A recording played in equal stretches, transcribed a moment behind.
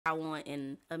I want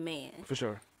in a man. For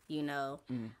sure. You know.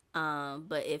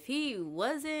 But if he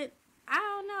wasn't, I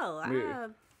don't know. Yeah.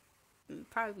 I'd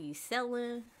probably be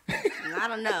selling. I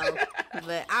don't know.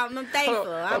 But I'm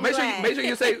thankful. I'm make glad. Sure make sure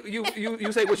you say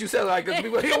you say what you sell, like, because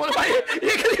people he don't want to buy it.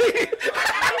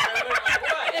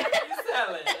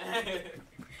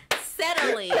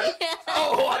 Settling. Okay.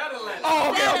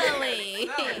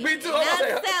 Me too.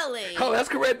 Not selling. Oh, let's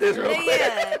correct this real quick.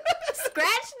 Yeah.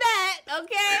 Scratch that,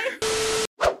 okay?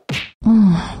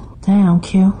 Damn,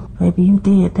 Q. Baby, you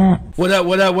did that. What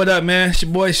up, man? It's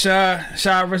your boy Shad.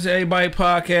 Shad versus Everybody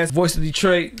podcast. Voice of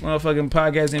Detroit. Motherfucking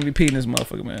podcast MVP in this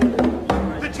motherfucker, man.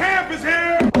 The champ is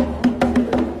here!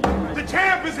 The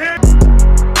champ is here!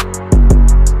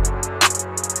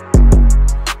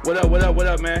 What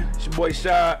up, man? It's your boy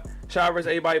Shad. Shad versus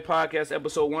Everybody podcast,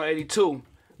 episode 182.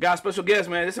 Got a special guest,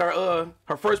 man. This is her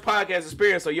first podcast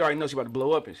experience, so you already know she about to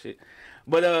blow up and shit.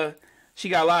 But she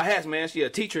got a lot of hats, man. She a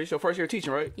teacher. It's your first year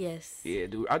teaching, right? Yes. Yeah,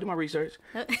 dude. I do my research.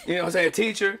 You know what I'm saying?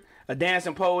 Teacher, a dance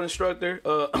and pole instructor,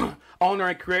 owner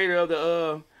and creator of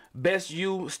the Best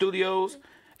You Studios.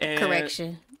 And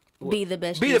Correction. Be the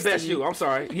best. Be the best you. I'm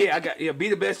sorry. Yeah, Be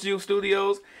the Best You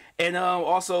Studios, and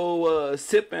also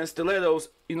Sip and Stilettos.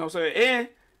 You know what I'm saying? And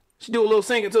she do a little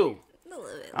singing too.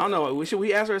 I don't know. Should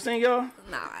we ask her to sing, y'all?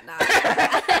 Nah.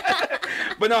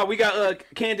 But no, we got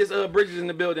Candace Bridges in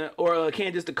the building, or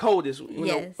Candace the Coldest, you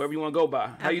know, whatever you want to go by.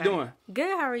 How you doing?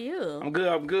 Good. How are you?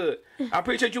 I'm good. I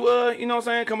appreciate you, you know what I'm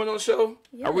saying, coming on the show.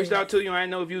 Yes. I reached out to you. I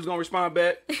didn't know if you was going to respond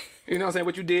back. You know what I'm saying,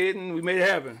 what you did, and we made it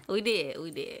happen. We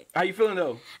did. How you feeling,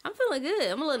 though? I'm feeling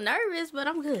good. I'm a little nervous, but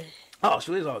I'm good. Oh,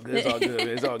 sure, it's all good.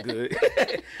 It's all good.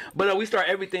 But we start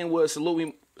everything with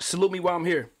salute me while I'm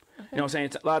here. You know what I'm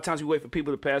saying? A lot of times we wait for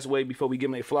people to pass away before we give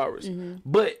them their flowers.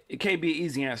 But it can't be an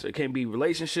easy answer. It can't be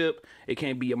relationship. It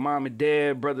can't be your mom and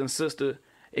dad, brother and sister.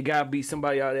 It got to be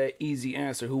somebody out of that easy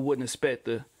answer who wouldn't expect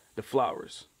the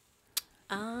flowers.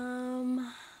 Let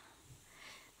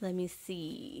me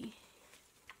see.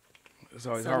 It's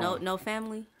always so hard. No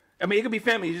family? I mean, it could be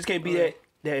family. It just can't be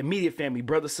that immediate family.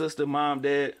 Brother, sister, mom,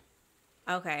 dad.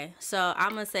 Okay, so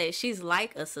I'm gonna say she's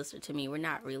like a sister to me. We're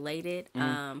not related.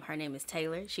 Her name is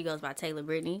Taylor. She goes by Taylor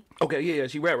Brittany. Okay, yeah,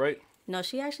 she rap, right? No,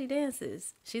 she actually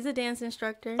dances. She's a dance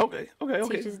instructor. Okay.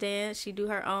 Teaches dance. She do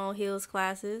her own heels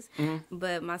classes.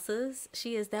 But my sis,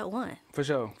 she is that one. For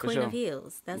sure. Queen of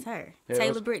heels. That's her. Yeah,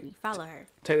 Taylor Brittany. Follow her.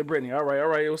 Taylor Brittany. All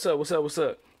right. What's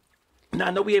up? Now,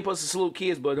 I know we ain't supposed to salute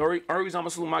kids, but the only reason I'm going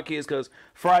to salute my kids because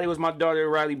Friday was my daughter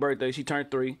Riley's birthday. She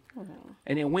turned 3.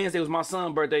 And then Wednesday was my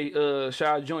son's birthday,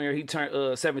 Shad Jr. He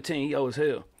turned 17. He old as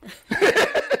hell.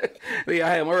 Yeah, I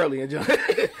had him early.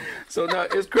 So now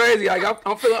it's crazy. Like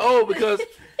I'm feeling old because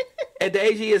at the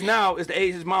age he is now, it's the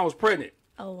age his mom was pregnant.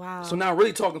 Oh, wow. So now I'm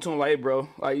really talking to him like, hey, bro,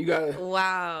 like you got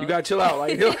to chill out.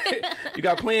 Like you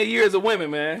got plenty of years of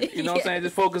women, man. You know what I'm saying?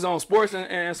 Just focus on sports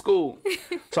and school.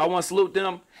 So I want to salute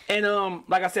them. And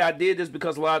like I said, I did this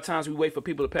because a lot of times we wait for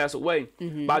people to pass away.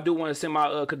 But I do want to send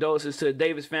my condolences to the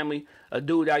Davis family. A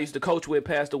dude that I used to coach with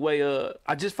passed away.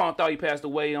 I just found out he passed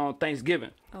away on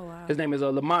Thanksgiving. Oh, wow. His name is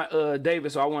Lamont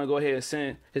Davis. So I want to go ahead and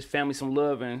send his family some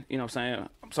love. And, you know what I'm saying,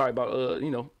 I'm sorry about,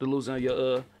 the losing of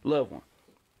your loved one.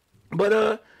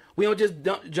 But we don't just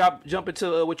jump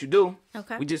into what you do.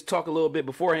 Okay. We just talk a little bit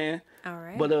beforehand. All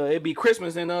right. But it'd be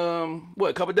Christmas in a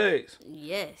couple days.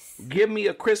 Yes. Give me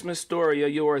a Christmas story of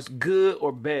yours, good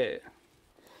or bad.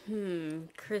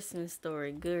 Christmas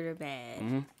story, good or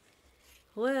bad.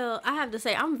 Well, I have to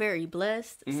say I'm very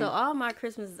blessed. So all my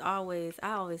Christmases I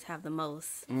always have the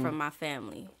most from my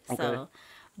family. Okay. So,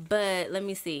 but let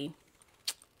me see.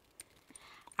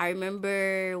 I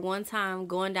remember one time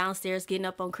going downstairs, getting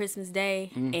up on Christmas Day,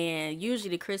 and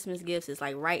usually the Christmas gifts is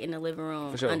like right in the living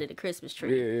room under the Christmas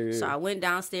tree. Yeah. So I went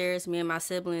downstairs, me and my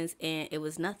siblings, and it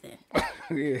was nothing.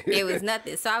 It was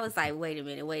nothing. So I was like, wait a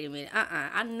minute.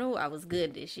 I knew I was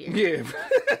good this year. Yeah.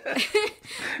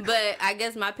 But I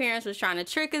guess my parents was trying to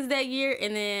trick us that year,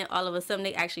 and then all of a sudden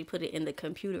they actually put it in the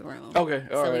computer room. Okay,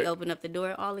 all right. So we opened up the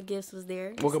door, all the gifts was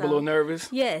there. Woke up a little nervous?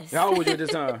 Yes. How old was you at this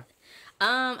time?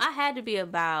 I had to be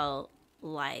about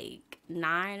like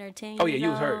 9 or 10 years old. Oh, yeah, you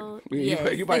was hurt.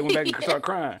 Yes. You probably went back and started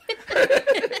crying.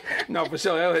 No, for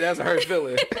sure. That's a hurt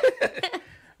feeling.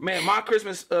 Man, my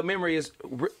Christmas memory is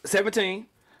 17,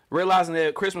 realizing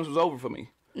that Christmas was over for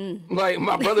me. Like,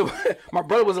 my brother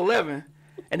was 11,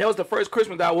 and that was the first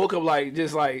Christmas that I woke up like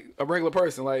just like a regular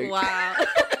person. Like, wow.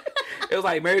 It was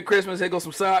like, Merry Christmas, here go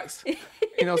some socks. You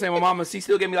know what I'm saying? My mama, she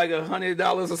still gave me like $100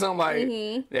 or something. Like,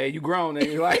 yeah, you grown. And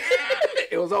you're like,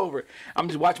 it was over. I'm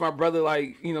just watching my brother,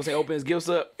 like, you know what I'm saying, open his gifts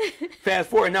up. Fast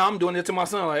forward, now I'm doing it to my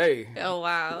son. Like, hey. Oh,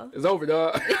 wow. It's over,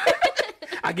 dog.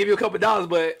 I give you a couple $,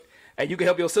 but Hey, you can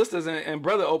help your sisters and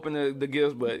brother open the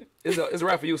gifts, but it's a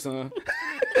wrap for you, son.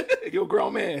 You're a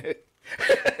grown man.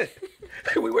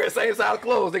 We wear the same size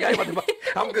clothes.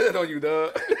 I'm good on you,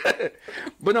 dog.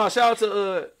 But no, shout out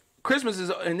to Christmas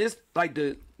and this like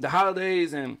the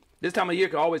holidays and this time of year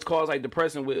can always cause like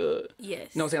depression with yes. You know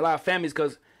what I'm saying, a lot of families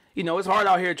because it's hard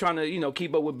out here trying to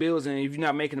keep up with bills, and if you're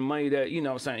not making the money that what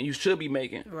I'm saying you should be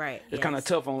making, right? It's kind of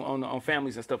tough on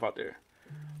families and stuff out there.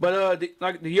 But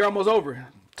the year almost over.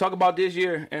 Talk about this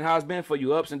year and how it's been for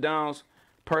you, ups and downs,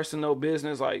 personal,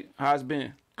 business, like how it's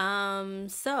been.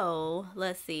 So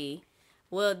let's see.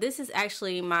 Well, this is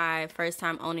actually my first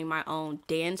time owning my own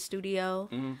dance studio.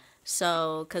 Mm-hmm.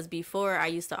 So, because before I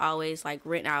used to always like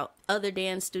rent out other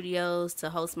dance studios to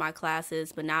host my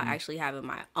classes, but now actually having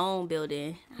my own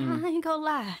building, I ain't gonna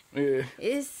lie. Yeah.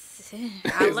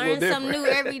 I learn something new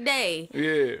every day.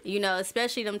 Yeah.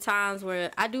 Especially them times where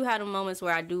I do have the moments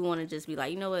where I do want to just be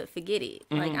like, you know what, forget it.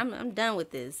 Mm-hmm. Like I'm done with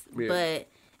this. Yeah. But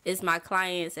it's my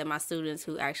clients and my students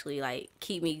who actually like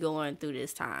keep me going through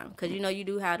this time. Because you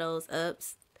do have those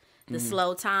ups, the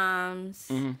slow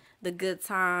times, the good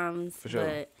times. For sure.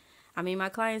 But I mean, my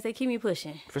clients, they keep me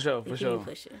pushing. For sure. Me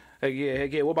pushing. Heck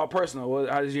yeah. What about personal?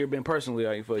 How has your year been personally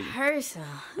like for you? Personal.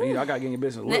 I got to get in your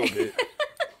business a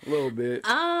little bit.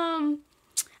 I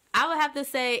would have to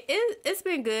say it's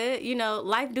been good.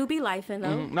 Life do be lifing though.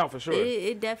 Mm-hmm. No, for sure.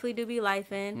 It definitely do be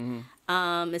lifing.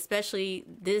 Mm-hmm. Especially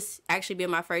this actually being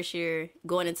my first year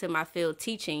going into my field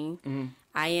teaching. Mm-hmm.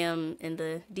 I am in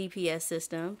the DPS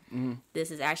system. Mm-hmm.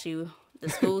 This is actually the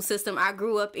school system I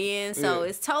grew up in, so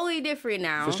it's totally different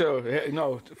now. For sure.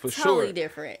 No, for sure. Totally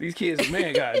different. These kids,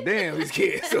 man, goddamn, these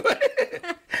kids.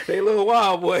 They a little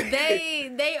wild, boy.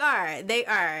 They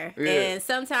are. Yeah. And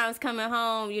sometimes coming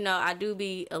home, I do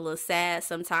be a little sad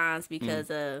sometimes because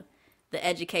of the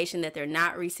education that they're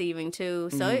not receiving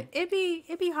too. So it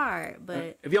be hard.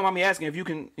 But if you don't mind me asking, if you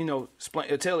can,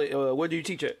 tell it, where do you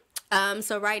teach at?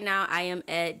 So right now I am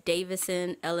at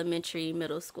Davison Elementary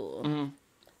Middle School. Mm-hmm.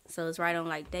 So it's right on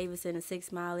like Davison and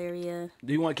 6 Mile area.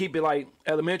 Do you want to keep it like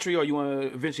elementary, or you want to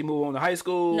eventually move on to high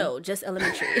school? No, just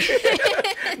elementary. Just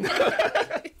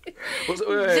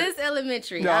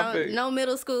elementary. No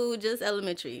middle school, just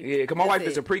elementary. Yeah, because my wife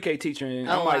is a pre-K teacher, and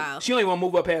I'm like, she don't even want to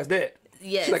move up past that.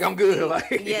 Yes. She's like, I'm good.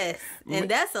 Like, yes, and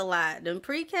that's a lot. Them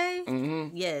pre-K.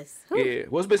 Mm-hmm. Yes. Whew. Yeah.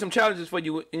 What's been some challenges for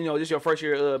you? This your first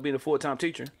year being a full-time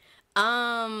teacher.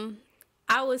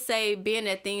 I would say being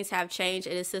that things have changed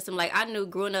in the system. Like I knew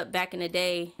growing up back in the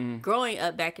day,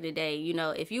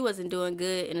 if you wasn't doing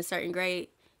good in a certain grade,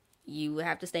 you would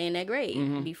have to stay in that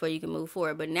grade before you can move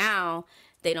forward. But now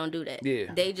they don't do that.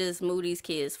 Yeah. They just move these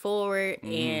kids forward,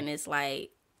 and it's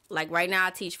like right now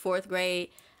I teach 4th grade.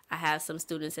 I have some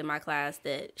students in my class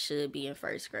that should be in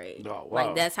 1st grade. Oh, wow.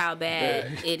 Like that's how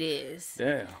bad it is.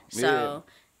 Damn. So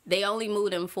they only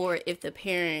move them forward if the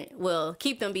parent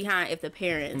keep them behind if the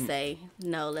parents say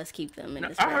no, let's keep them in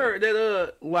this grade. I heard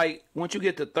that like once you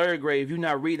get to 3rd grade, if you're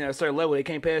not reading at a certain level, they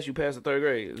can't pass you past the 3rd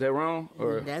grade. Is that wrong?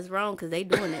 Or that's wrong because they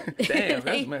doing it. Damn,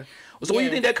 that's mess. So where do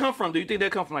you think that come from? Do you think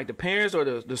that come from like the parents or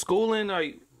the schooling?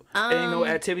 Like ain't no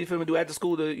activity for them to do at the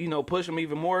school to push them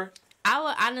even more? I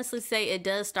would honestly say it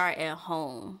does start at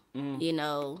home.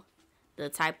 The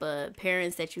type of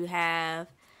parents that you have.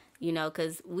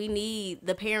 Because we need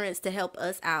the parents to help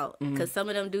us out. Because some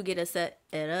of them do get upset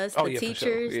at us, the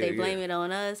teachers. Sure. They blame it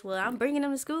on us. Well, I'm bringing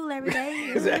them to school every day.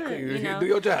 Exactly. Do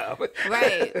your job.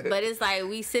 Right. But it's like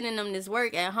we sending them this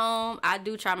work at home. I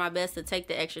do try my best to take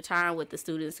the extra time with the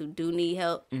students who do need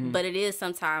help. But it is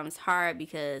sometimes hard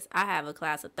because I have a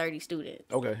class of 30 students.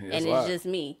 Okay. And it's just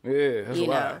me. Yeah, that's a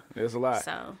lot. That's a lot.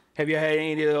 So, have you had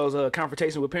any of those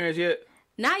confrontations with parents yet?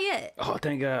 Not yet. Oh,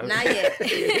 thank God. Not yet.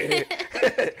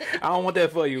 I don't want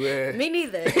that for you, man. Me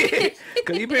neither.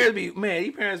 Because these parents be...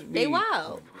 They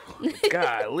wild.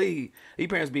 Golly. These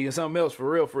parents be something else for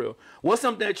real. What's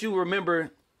something that you remember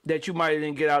that you might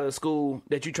didn't get out of school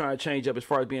that you trying to change up as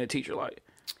far as being a teacher like?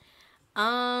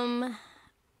 I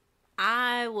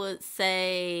would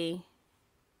say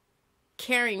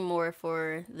caring more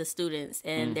for the students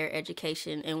and their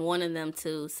education and wanting them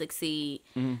to succeed.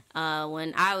 When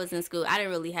I was in school, I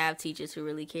didn't really have teachers who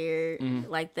really cared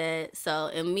like that. So,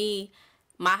 and me,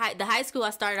 the high school I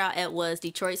started out at was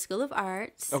Detroit School of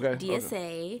Arts,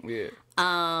 DSA. Okay. Yeah.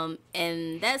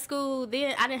 And that school,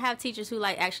 then I didn't have teachers who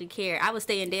actually cared. I would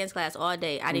stay in dance class all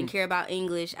day. I didn't care about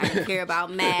English. I didn't care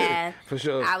about math. For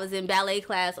sure. I was in ballet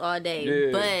class all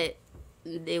day, but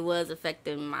it was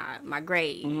affecting my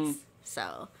grades.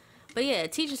 So, but yeah,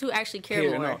 teachers who actually care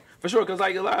more. No, for sure, because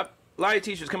a lot of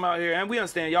teachers come out here, and we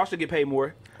understand y'all should get paid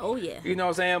more. Oh, yeah. You know what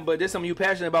I'm saying? But there's something you're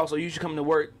passionate about, so you should come to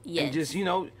work and just,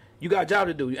 you got a job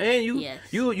to do, and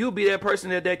you'll be that person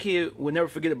that kid will never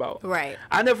forget about. Right.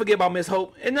 I never forget about Miss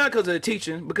Hope, and not because of the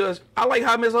teaching, because I like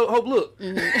how Miss Hope looked.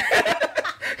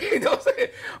 You know what I'm saying?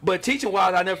 But teaching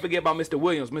wise, I never forget about Mr.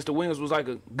 Williams. Mr. Williams was like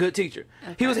a good teacher.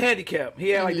 Okay. He was handicapped. He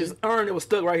had like this urn that was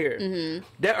stuck right here.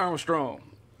 That urn was strong.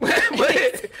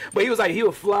 but he was like, he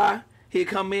would fly. He'd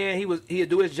come in. He'd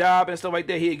do his job and stuff like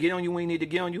that. He'd get on you when he needed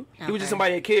to get on you. Okay. He was just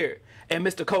somebody that cared. And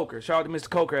Mr. Coker. Shout out to Mr.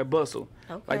 Coker at Bustle.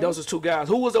 Okay. Like those are two guys.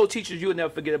 Who was those teachers you would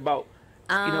never forget about?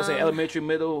 You know what I'm saying? Elementary,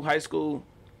 middle, high school.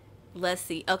 Let's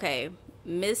see. Okay.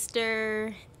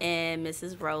 Mr. and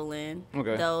Mrs. Rowland.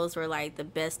 Okay. Those were like the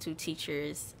best two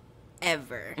teachers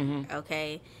ever.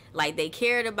 Okay. Like they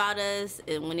cared about us,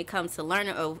 and when it comes to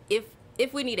learning, or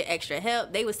if we needed extra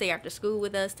help, they would stay after school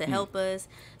with us to help us.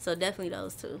 So definitely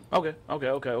those two. Okay.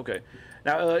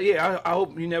 Now, I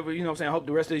hope you never, you know what I'm saying, I hope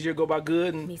the rest of this year go by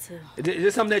good. And me too. Is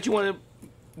this something that you want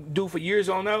to do for years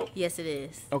on out? Yes, it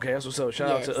is. Okay, that's what's up. Shout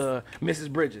out to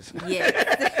Mrs. Bridges.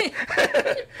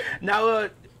 Yes. Now,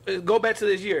 go back to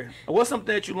this year. What's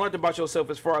something that you learned about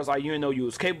yourself as far as like you didn't know you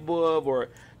was capable of, or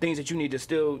things that you need to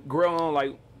still grow on?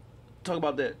 Like, talk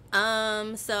about that.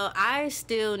 So I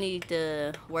still need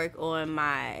to work on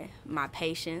my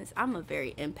patience. I'm a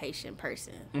very impatient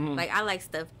person. Like I like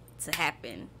stuff to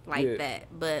happen like that,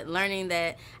 but learning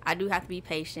that I do have to be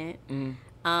patient.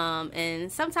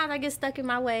 And sometimes I get stuck in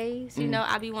my ways. You know,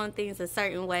 I be wanting things a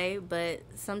certain way, but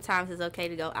sometimes it's okay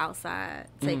to go outside,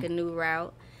 take a new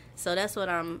route. So that's what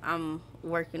I'm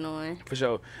working on. For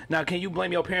sure. Now, can you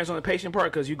blame your parents on the patient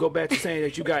part? Because you go back to saying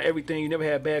that you got everything, you never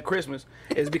had a bad Christmas.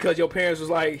 It's because your parents was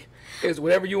like, it's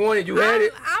whatever you wanted, you had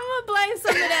it. I'm going to blame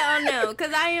some of that on them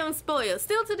because I am spoiled.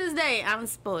 Still to this day, I'm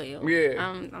spoiled. Yeah.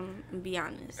 I'm going to be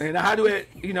honest. And how do it,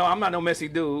 you know, I'm not no messy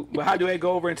dude, but how do it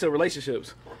go over into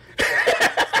relationships?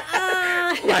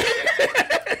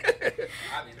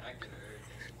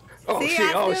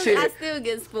 Shit. I still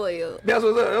get spoiled. That's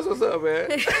what's up, man.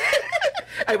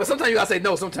 Hey, but sometimes you gotta say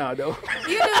no sometimes, though.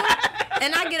 You do.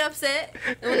 And I get upset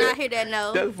when I hear that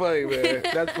no. That's funny, man.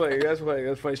 That's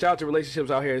funny. Shout out to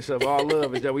relationships out here and stuff. All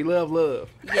love is that we love.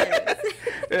 Yes.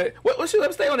 Let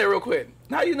me stay on there real quick.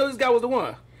 How do you know this guy was the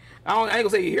one? I ain't gonna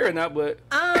say you here or not, but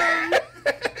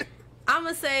I'm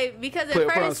gonna say because at put on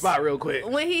the first, spot real quick.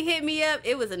 When he hit me up,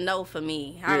 it was a no for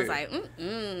me. I was like,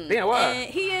 Yeah, why?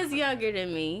 And he is younger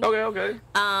than me. Okay.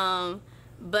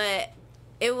 But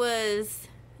it was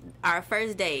our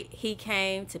first date. He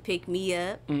came to pick me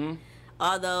up.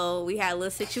 Although we had a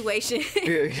little situation,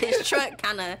 his truck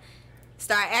kind of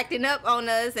started acting up on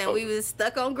us, and we was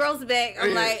stuck on Grossbeck.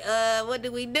 I'm like, what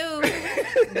do we do?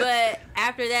 But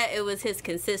after that, it was his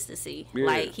consistency.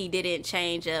 Like, he didn't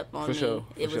change up on me. Sure.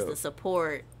 It was the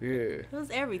support. Yeah. It was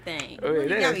everything. Oh, yeah,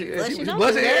 you got me blushing. Don't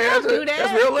do that.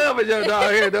 That's real love in your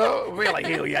dog here, dog. Man, like,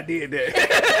 hell yeah, I did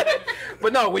that.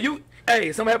 But no, when you,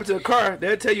 something happened to a car,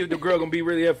 they'll tell you the girl gonna be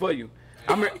really there for you.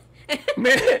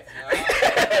 Man,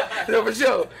 no, for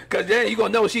sure. Cause then you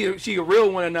gonna know she a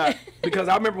real one or not. Because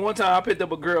I remember one time I picked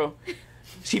up a girl.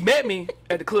 She met me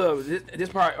at the club. This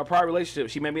part a prior relationship.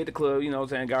 She met me at the club. You know what I'm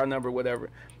saying? Got her number, whatever.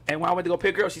 And when I went to go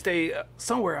pick her up, she stayed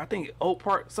somewhere. I think Oak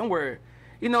Park, somewhere.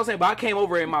 You know what I'm saying? But I came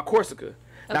over in my Corsica. Okay.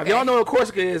 Now, if y'all know what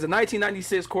Corsica is, a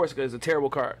 1996 Corsica is a terrible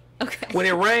car. Okay. When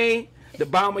it rained, the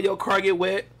bottom of your car get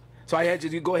wet. So I had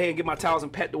to go ahead and get my towels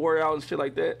and pat the water out and shit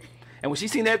like that. And when she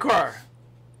seen that car,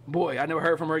 boy, I never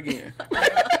heard from her again.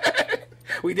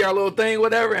 We did our little thing,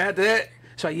 whatever. And after that,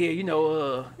 so yeah, you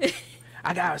know,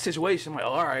 I got a situation. I'm like, oh,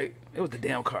 all right, it was the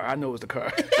damn car. I know it was the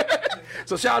car.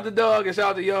 So shout out to Doug and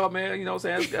shout out to y'all, man. You know what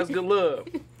I'm saying? That's good love.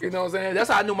 You know what I'm saying? That's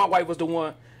how I knew my wife was the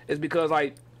one. Is because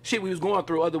like shit we was going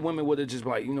through, other women would have just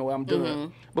like, you know what, I'm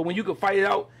doing. But when you can fight it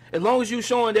out, as long as you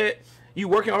showing that you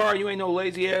working hard, you ain't no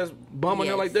lazy ass bum or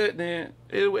nothing like that, then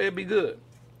it'd be good.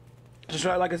 Just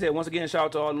like I said, once again, shout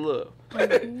out to all the love.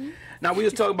 Now we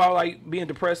was talking about like being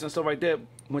depressed and stuff like that.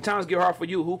 When times get hard for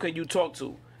you, who can you talk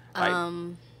to? Like,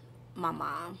 my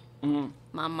mom.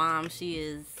 My mom,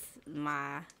 she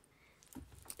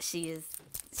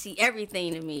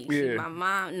everything to me. She my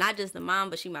mom, not just the mom,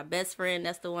 but she my best friend.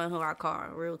 That's the one who I call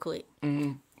real quick.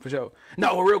 For sure.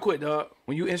 No, real quick, dog.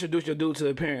 When you introduced your dude to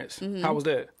the parents, how was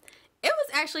that? It was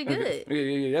actually good.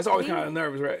 Yeah. That's always kind of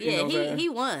nervous, right? Yeah, you know he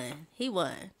won.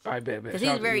 All right, bet. Because he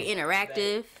was very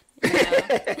interactive. You know?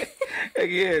 Heck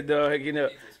yeah, dog. You know.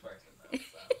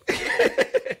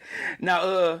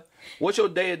 Now, what's your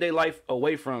day-to-day life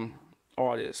away from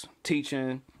all this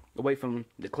teaching, away from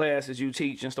the classes you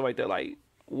teach and stuff like that? Like,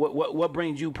 what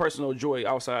brings you personal joy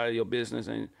outside of your business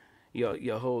and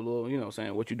your whole little, you know, what I'm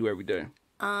saying, what you do every day?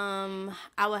 I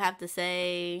would have to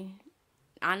say,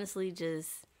 honestly, just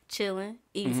chilling,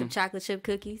 eating some chocolate chip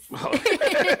cookies.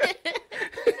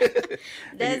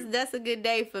 That's a good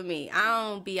day for me. I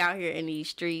don't be out here in these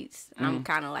streets. I'm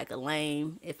kind of like a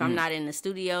lame. If I'm not in the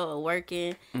studio or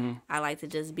working, I like to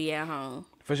just be at home.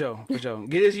 For sure, for sure.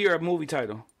 Get this year a movie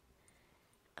title.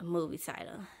 A movie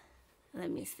title. Let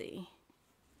me see.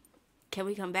 Can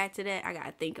we come back to that? I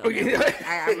gotta think on that one.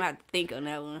 I'm gonna have to think on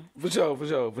that one. For sure, for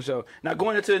sure, for sure. Now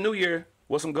going into the new year,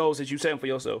 what's some goals that you setting for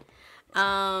yourself?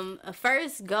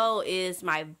 First goal is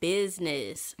my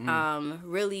business.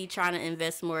 Really trying to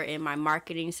invest more in my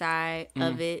marketing side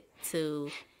of it to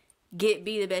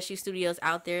be the best studios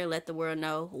out there. Let the world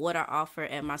know what I offer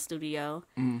at my studio.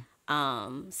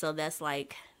 So that's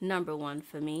like number one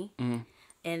for me.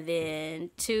 And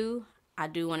then 2, I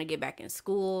do want to get back in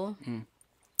school.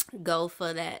 Go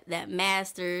for that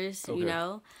master's, you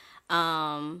know.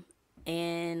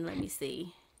 And let me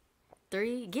see.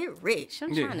 3, get rich.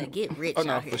 I'm trying to get rich. Oh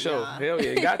no, out here, for sure. y'all. Hell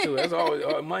yeah, you got to. That's always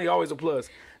money. Always a plus.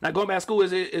 Now going back to school,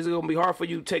 is it gonna be hard for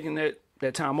you taking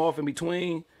that time off in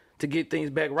between to get things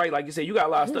back right? Like you said, you got a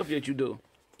lot of stuff that you do.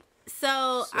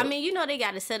 So I mean, you know, they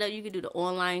got it set up. You can do the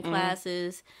online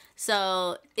classes,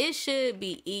 so it should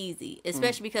be easy,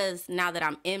 especially because now that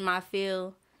I'm in my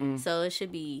field, so it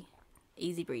should be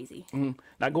easy breezy.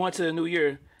 Now going to the new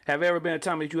year, have there ever been a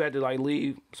time that you had to like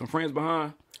leave some friends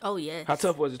behind? Oh yes. How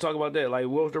tough was it? Talk about that. Like,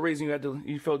 what was the reason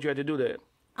you felt you had to do that?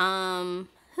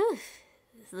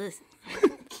 Listen.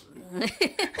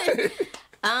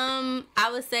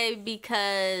 I would say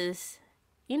because,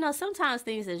 you know, sometimes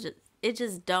things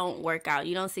just don't work out.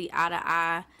 You don't see eye to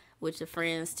eye with your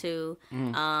friends too.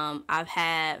 I've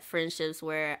had friendships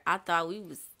where I thought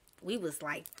we was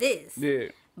like this. Yeah.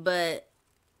 But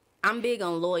I'm big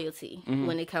on loyalty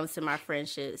when it comes to my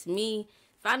friendships. Me,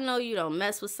 if I know you don't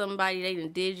mess with somebody, they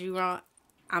done did you wrong,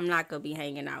 I'm not going to be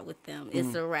hanging out with them.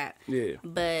 It's a wrap. Yeah.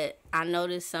 But I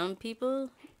noticed some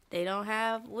people, they don't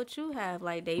have what you have.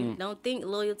 Like, they don't think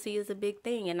loyalty is a big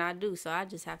thing, and I do. So I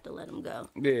just have to let them go.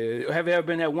 Yeah. Have you ever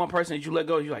been that one person that you let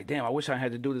go? You're like, damn, I wish I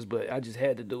had to do this, but I just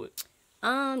had to do it.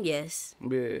 Yes.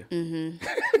 Yeah.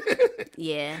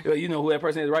 Yeah. You know who that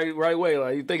person is right away.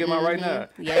 Like, you thinking about right now.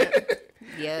 Yep.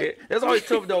 Yeah, that's always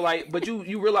tough though. Like, but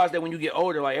you realize that when you get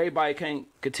older, like everybody can't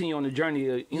continue on the journey.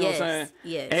 You know what I'm saying?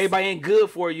 Yes. Everybody ain't good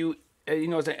for you. You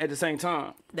know what I'm saying? At the same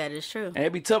time. That is true. And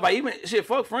it'd be tough. Like even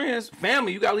fuck friends,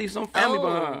 family. You gotta leave some family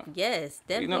behind. Yes,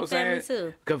 definitely. You know what family I'm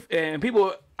saying? too. And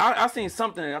people, I seen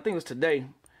something. I think it was today.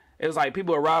 It was like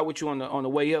people ride with you on the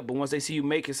way up, but once they see you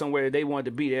make it somewhere that they wanted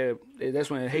to be, that's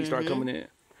when the hate start coming in.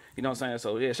 You know what I'm saying?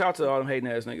 So yeah, shout out to all them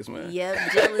hating ass niggas, man.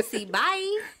 Yep, jealousy.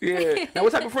 Bye. Yeah. Now,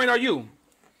 what type of friend are you?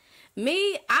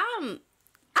 Me, I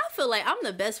feel like I'm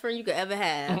the best friend you could ever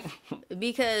have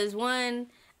because 1,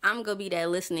 I'm gonna be that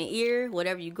listening ear,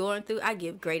 whatever you're going through. I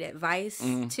give great advice.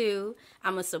 2,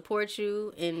 I'm gonna support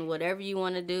you in whatever you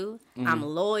want to do. I'm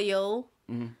loyal.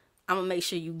 I'm gonna make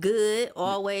sure you good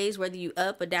always, whether you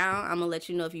up or down. I'm gonna let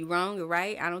you know if you wrong or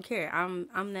right. I don't care.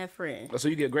 I'm that friend. So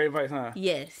you get great advice, huh?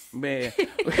 Yes. Man,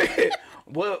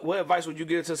 what advice would you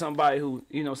give to somebody who,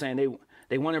 you know, saying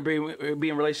they want to be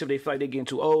in a relationship, they feel like they're getting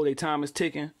too old, their time is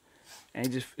ticking,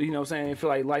 and just, you know what I'm saying, they feel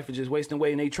like life is just wasting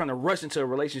away and they trying to rush into a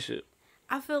relationship?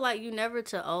 I feel like you never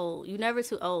too old. You never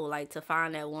too old, like, to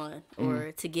find that one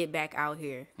or to get back out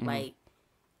here. Like,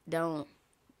 don't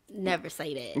never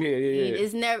say that.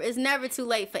 Yeah. It's never too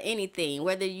late for anything.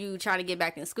 Whether you trying to get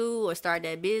back in school or start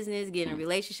that business, get in a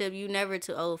relationship, you never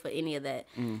too old for any of that.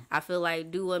 I feel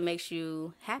like do what makes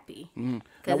you happy.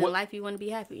 Because in life you want to be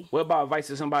happy. What about advice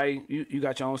to somebody? You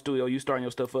got your own studio, you starting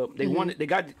your stuff up. They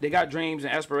they got dreams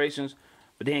and aspirations,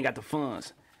 but they ain't got the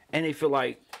funds, and they feel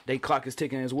like they clock is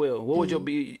ticking as well. What would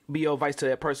be your advice to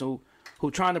that person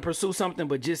who trying to pursue something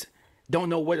but just don't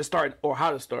know where to start or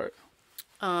how to start?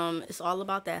 It's all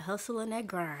about that hustle and that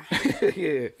grind.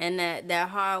 Yeah. And that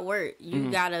hard work. You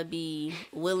gotta be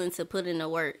willing to put in the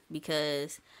work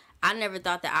because I never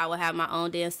thought that I would have my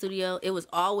own dance studio. It was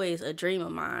always a dream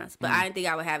of mine, but I didn't think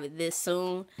I would have it this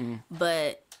soon.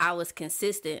 But I was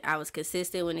consistent. I was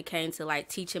consistent when it came to like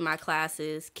teaching my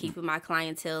classes, keeping my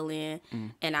clientele in,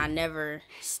 and I never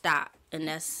stopped. And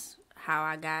that's how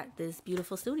I got this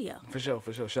beautiful studio. For sure.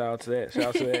 Shout out to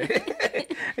that.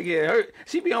 Yeah,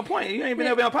 she be on point. You ain't been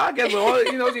ever on podcast,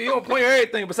 but you know, you on point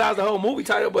everything besides the whole movie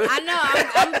title. But I know,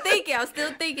 I'm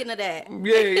still thinking of that.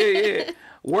 Yeah.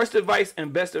 Worst advice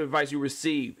and best advice you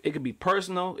received. It could be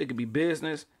personal, it could be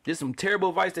business. Just some terrible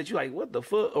advice that you like, what the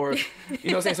fuck? Or, you know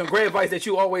what I'm saying, some great advice that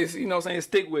you always, you know what I'm saying,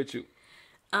 stick with you.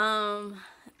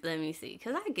 Let me see,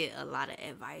 because I get a lot of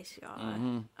advice,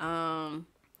 y'all.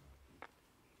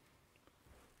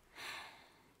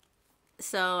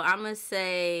 So I'm going to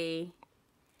say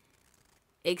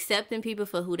accepting people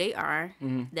for who they are.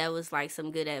 That was like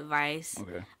some good advice.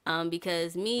 Okay.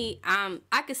 Because me,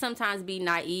 I could sometimes be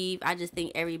naive. I just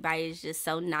think everybody is just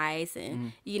so nice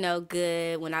and you know,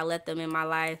 good when I let them in my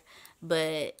life.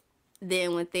 But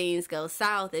then when things go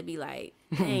south, it'd be like,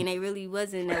 dang, they really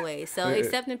wasn't that way. So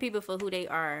accepting people for who they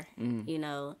are, you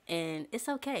know, and it's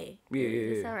okay. Yeah,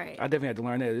 it's all right. I definitely had to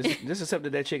learn that. Just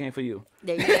accept that chick ain't for you.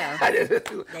 There you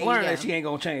go. Learn that she ain't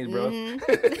gonna change, bro.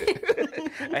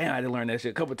 I had to learn that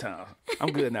shit a couple times.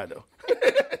 I'm good now though.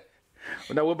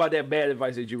 But now, what about that bad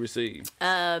advice that you received?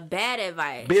 Bad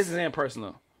advice. Business and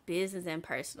personal. Business and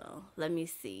personal. Let me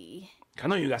see. I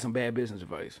know you got some bad business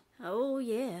advice. Oh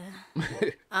yeah.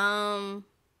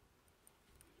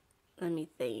 Let me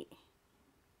think.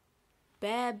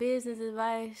 Bad business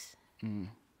advice.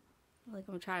 Like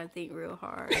I'm trying to think real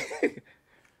hard.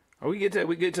 Oh, we get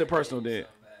to personal then.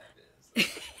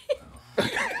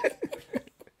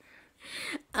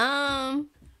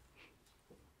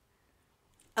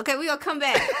 Okay, we gonna come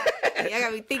back. I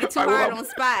gotta be thinking too hard on the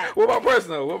spot. What about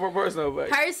personal? What about personal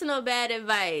advice? Personal bad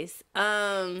advice.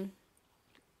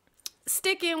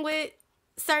 Sticking with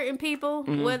certain people,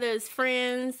 whether it's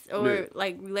friends or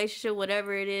like relationship,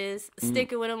 whatever it is,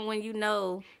 sticking with them when you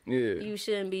know you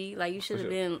shouldn't be. Like you should have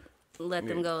been let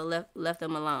them go, left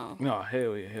them alone. No,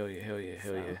 hell yeah.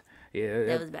 Yeah,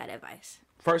 that was bad advice.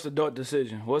 First adult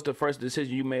decision. What's the first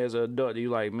decision you made as an adult that you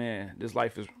like, man,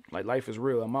 life is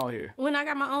real. I'm out here. When I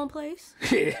got my own place.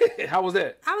 Yeah. How was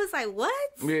that? I was like, what?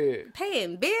 Yeah.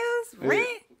 Paying bills, rent,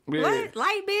 what?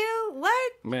 Light bill,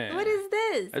 what? Man. What is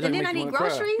this? And then I need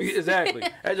groceries. Exactly.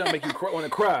 That just make you want to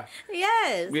cry.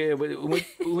 Yes. Yeah, but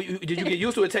did you get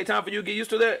used to it? Take time for you to get used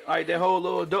to that? Like that whole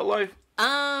little adult life?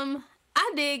 I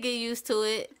did get used to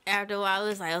it. After a while, I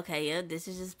was like, okay, yeah, this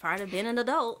is just part of being an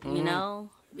adult, you know?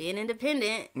 Being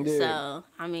independent. Yeah. So,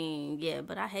 I mean, yeah,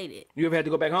 but I hate it. You ever had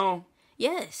to go back home?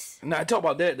 Yes. Nah, talk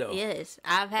about that, though. Yes.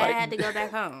 I've had to go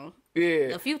back home.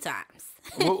 Yeah. A few times.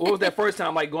 What was that first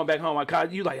time, like, going back home? Like,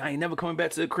 you like, I ain't never coming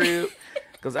back to the crib?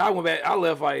 Because I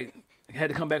left, like, had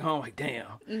to come back home, like, damn.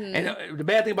 And the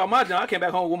bad thing about my job, I came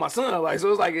back home with my son, like,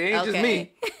 so it's like, it ain't just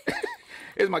me.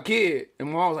 It's my kid. And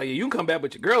my mom was like, yeah, you can come back,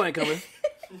 but your girl ain't coming.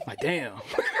 Like, damn.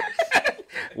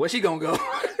 Where she gonna go?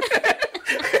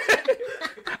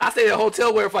 I stayed at a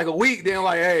hotel where for like a week. Then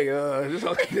like, hey,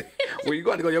 where you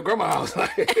going to go to your grandma's house?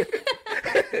 Like,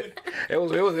 it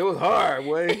was hard,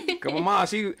 boy. Cause my mom,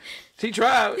 she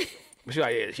tried, but she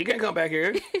like, yeah, she can't come back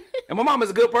here. And my mom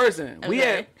is a good person.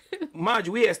 Okay.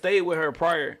 We had stayed with her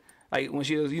prior, like when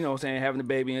she was, having the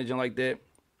baby and like that.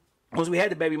 Once we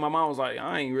had the baby, my mom was like,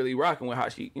 I ain't really rocking with how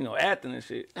she, acting and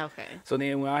shit. Okay. So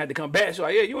then when I had to come back, she was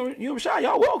like, yeah, you and Shad,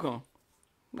 y'all welcome.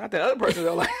 Not that other person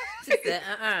though, like. She said,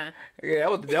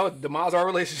 Yeah, that was demise our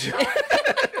relationship.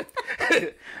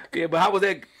 Yeah, but how was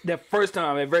that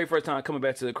very first time coming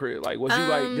back to the crib? Like, was you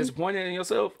like disappointed in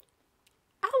yourself?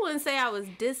 I wouldn't say I was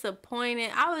disappointed.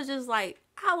 I was just like,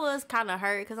 I was kind of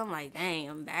hurt because I'm like, dang,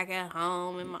 I'm back at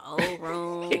home in my old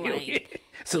room. Like,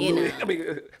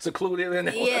 secluded in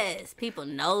there. Yes, people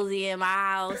nosy in my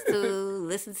house too.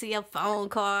 Listen to your phone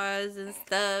calls and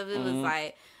stuff. It was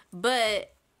like,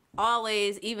 but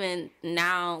always, even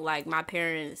now, like my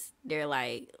parents, they're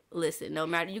like, listen, no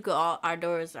matter, our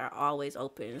doors are always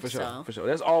open. For sure.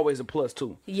 That's always a plus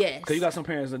too. Yes. Because you got some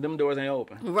parents that them doors ain't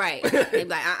open. Right. They be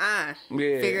like, Yeah.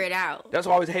 Figure it out. That's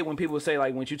why I always hate when people say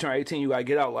like, when you turn 18, you gotta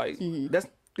get out. Like it's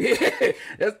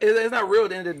not real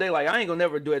at the end of the day. Like I ain't gonna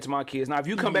never do it to my kids. Now if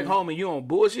you come back home and you on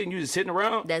bullshit and you just sitting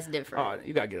around, that's different. Oh,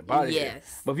 you gotta get up out of here.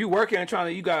 Yes. But if you working and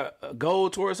you got a goal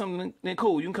towards something, then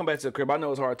cool. You can come back to the crib. I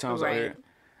know it's hard times out here.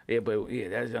 Yeah, but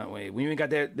that's when you ain't got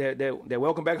that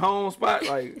welcome back home spot,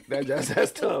 like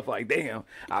that's tough. Like damn,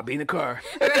 I'll be in the car.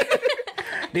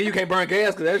 Then you can't burn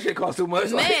gas because that shit costs too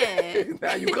much. Man, like,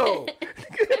 now you go.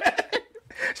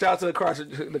 Shout out to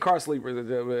the car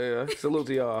sleepers. Salute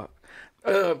to y'all.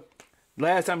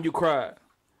 Last time you cried,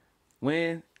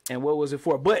 when and what was it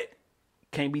for? But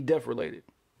can't be death related.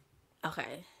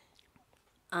 Okay.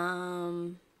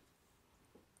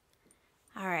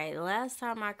 All right, the last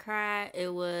time I cried,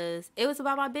 it was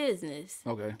about my business.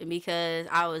 Okay. Because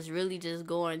I was really just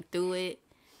going through it.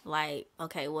 Like,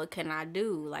 okay, what can I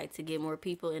do, like, to get more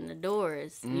people in the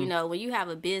doors? When you have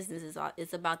a business,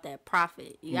 it's about that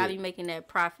profit. You gotta be making that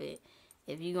profit.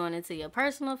 If you're going into your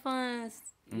personal funds,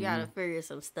 you gotta figure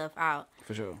some stuff out.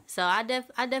 For sure. So I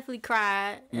definitely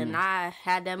cried, and I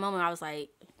had that moment. I was like,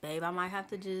 babe, I might have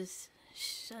to just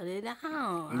shut it down.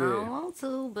 I don't want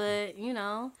to, but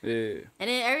Yeah. And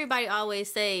then everybody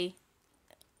always say,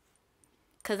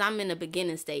 because I'm in the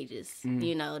beginning stages.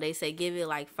 You know, they say give it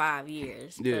like 5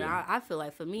 years. Yeah. But I feel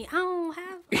like for me, I don't want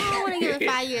to give it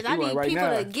 5 years. I need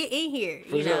people to get in here,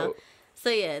 you know. So,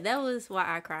 yeah, that was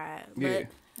why I cried. But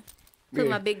put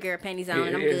my big girl panties on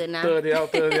and I'm good now. Thud it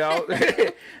out.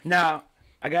 Now,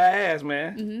 I got to ask,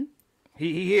 man.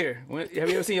 He here. Have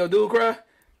you ever seen your dude cry?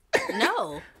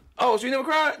 No. Oh, so you never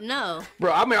cried? No.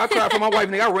 Bro, I mean, I cried for my wife,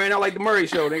 nigga. I ran out like the Murray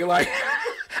show, nigga. Like,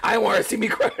 I didn't want her to see me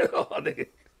cry at all, nigga.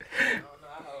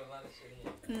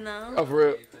 No. Oh, for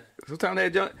real. Sometimes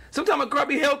a cry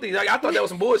be healthy. Like, I thought that was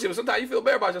some bullshit, but sometimes you feel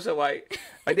bad about yourself. Like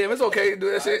damn, it's okay to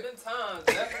do that shit.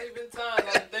 Definitely been times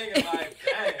I'm thinking like,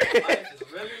 dang, life is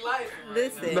really life.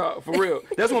 Listen. No, for real.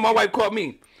 That's when my wife caught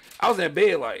me. I was in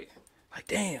bed like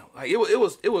damn. Like it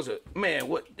was a man.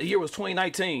 What the year was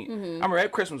 2019. I remember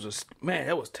that Christmas was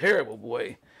that was terrible,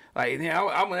 boy. Like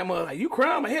I went like you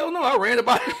crying? Like, hell no, I ran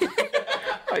about it.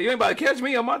 Like, you ain't about to catch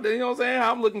me on my, you know what I'm saying?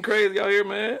 I'm looking crazy out here,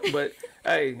 man. But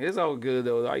hey, it's all good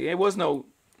though. Like it was no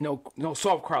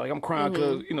soft cry. Like I'm crying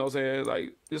because you know what I'm saying.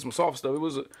 Like it's some soft stuff. It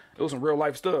was some real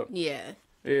life stuff. Yeah.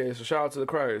 Yeah. So shout out to the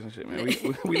criers and shit, man.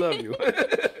 We love you.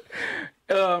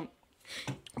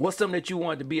 What's something that you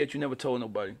wanted to be that you never told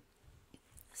nobody?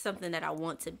 Something that I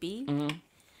want to be.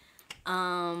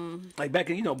 Like back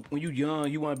in, when you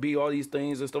young, you want to be all these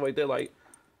things and stuff like that. Like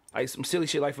some silly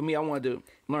shit. Like for me, I wanted to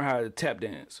learn how to tap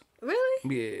dance.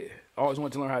 Really? Yeah. I always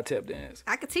wanted to learn how to tap dance.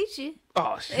 I could teach you.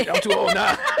 Oh shit, I'm too old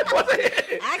now.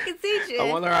 I can teach you. I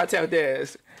want to learn how to tap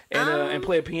dance and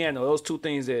play a piano. Those two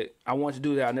things that I want to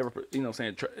do that I never,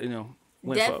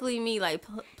 went definitely for. Me like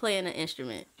playing an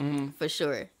instrument for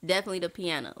sure. Definitely the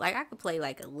piano. Like I could play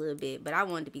like a little bit, but I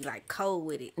wanted to be like cold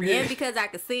with it. Yeah. And because I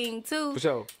could sing too. For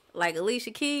sure. Like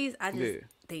Alicia Keys, I just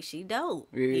think she dope.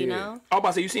 Yeah. You know. I was about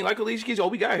to say you sing like Alicia Keys. Oh,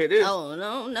 we got here. This. Oh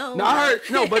no. No, I heard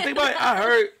but think about it. I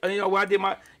heard when I did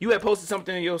you had posted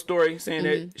something in your story saying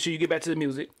that should you get back to the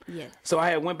music. Yeah. So I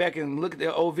had went back and looked at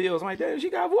the old videos. I'm like, damn, she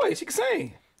got a voice. She can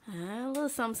sing. A little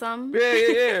something.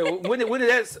 Yeah. When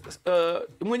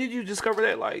did you discover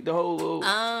that? Like the whole little...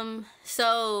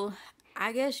 So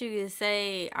I guess you could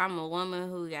say I'm a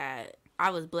woman I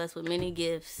was blessed with many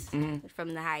gifts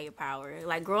from the higher power.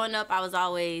 Like growing up, I was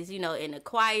always, in the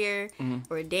choir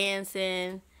or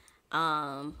dancing.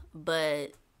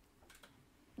 But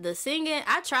the singing,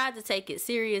 I tried to take it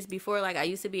serious before. Like I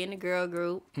used to be in the girl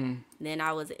group. Then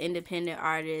I was an independent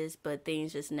artist, but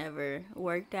things just never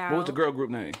worked out. What was the girl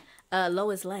group name?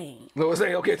 Lois Lane. Lois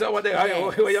Lane. Okay, talk about that.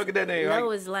 Yes. Where y'all get that name?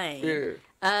 Lois Lane. Yeah.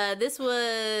 This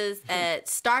was at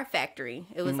Star Factory.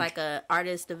 It was like a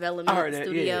artist development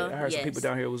studio. Yeah, I heard some people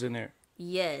down here was in there.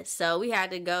 Yes, so we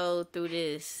had to go through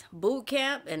this boot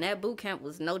camp, and that boot camp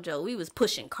was no joke. We was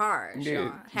pushing cars,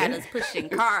 y'all. Had us pushing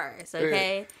cars,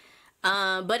 okay?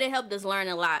 But it helped us learn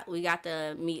a lot. We got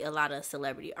to meet a lot of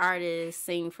celebrity artists,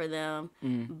 sing for them.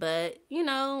 But,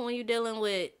 when you're dealing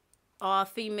with all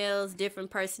females, different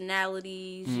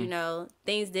personalities,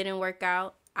 things didn't work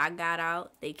out. I got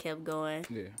out. They kept going.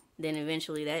 Yeah. Then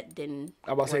eventually that didn't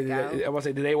work out.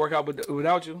 Did they work out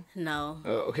without you? No.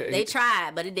 Okay. They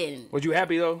tried, but it didn't. Was you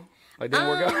happy though? Like didn't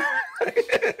work out?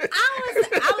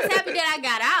 I was happy that I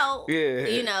got out. Yeah.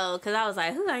 Because I was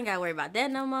like, I ain't got to worry about that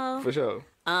no more. For sure.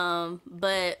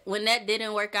 But when that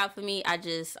didn't work out for me, I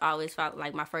just always felt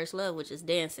like my first love, which is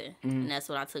dancing. And that's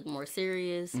what I took more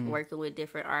serious, working with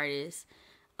different artists.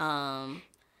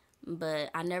 But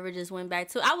I never just went back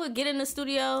to. I would get in the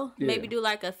studio, maybe do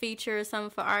like a feature or something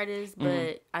for artists,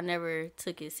 but I never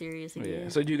took it serious again. Yeah.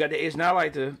 So you got the itch now,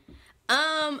 like to?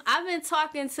 I've been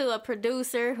talking to a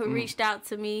producer who reached out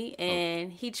to me,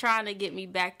 and he trying to get me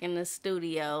back in the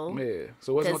studio. Yeah.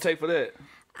 So what's it gonna take for that?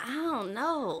 I don't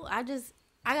know.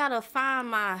 I gotta find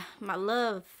my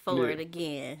love for it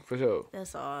again. For sure.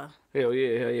 That's all. Hell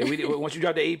yeah. Once you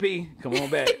drop the EP, come on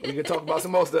back. We can talk about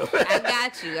some more stuff. I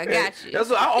got you. That's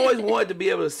what I always wanted to be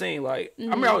able to sing. Like I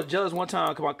remember I was jealous one time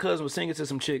because my cousin was singing to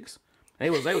some chicks. They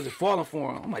was just falling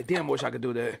for him. I'm like, damn, I wish I could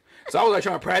do that. So I was like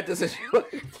trying to practice and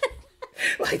shit.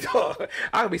 Like, dog,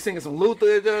 I could be singing some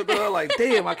Luther, dog. Like,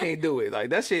 damn, I can't do it.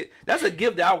 Like that shit. That's a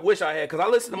gift that I wish I had because I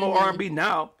listen to more R&B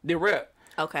now than rap.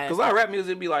 Okay. Because a lot of rap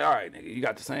music be like, all right, nigga, you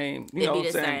got the same, you know what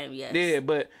I'm saying? Same, yes. Yeah,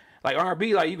 but like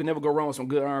R&B, like you can never go wrong with some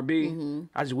good R&B.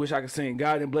 I just wish I could sing.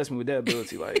 God didn't bless me with that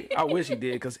ability. Like I wish he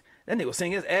did because that nigga was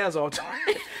singing his ass all the time.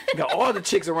 Got all the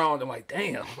chicks around him. Like,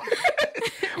 damn.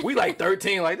 We like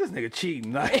 13. Like this nigga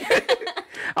cheating. Like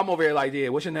I'm over here like, yeah,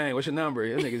 what's your name? What's your number?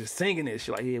 This nigga just singing this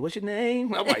shit. Like, yeah, what's your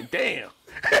name? I'm like, damn.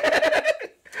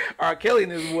 R. Kelly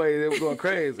and his boy, they were going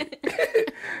crazy.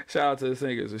 Shout out to the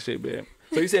singers and shit, man.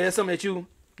 So you said that's something that you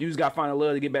just got to find a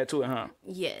love to get back to it, huh?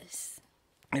 Yes.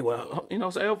 Hey, well,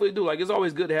 so hopefully you do. Like, it's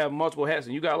always good to have multiple hats,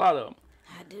 and you got a lot of them.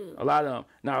 I do. A lot of them.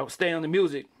 Now, stay on the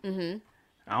music. Mm-hmm.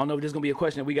 I don't know if this is going to be a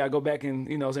question that we got to go back and,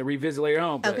 revisit later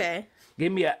on. But Okay.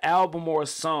 Give me an album or a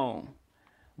song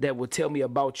that would tell me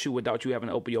about you without you having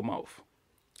to open your mouth.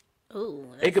 Ooh,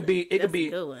 it could be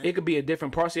a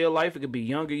different parts of your life. It could be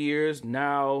younger years,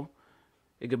 now.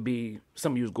 It could be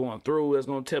something you was going through that's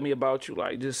gonna tell me about you.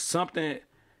 Like just something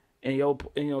in your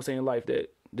life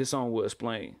that this song will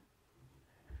explain.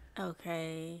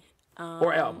 Okay.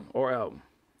 Or album.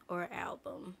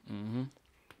 Mm-hmm.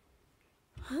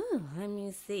 Let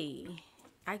me see.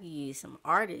 I could use some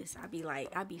artists. I be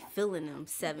feeling them.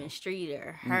 7th Street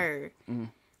or Her.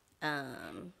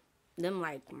 Mm-hmm. Them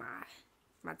like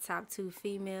my top 2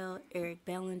 female, Eric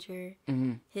Bellinger,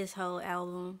 his whole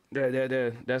album.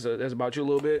 That's about you a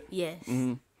little bit? Yes.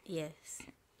 Mm-hmm. Yes.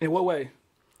 In what way?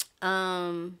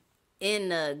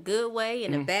 In a good way,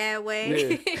 in a bad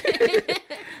way. Yeah.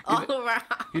 All around.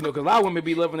 Because a lot of women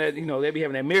be loving that, they be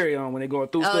having that Mary on when they going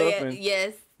through stuff. Yeah,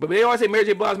 yes. But they always say Mary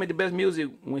J. Blige make the best music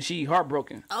when she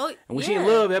heartbroken. Oh, and when she in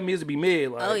love, that music be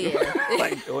mid. Like, oh,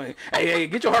 yeah. like, hey,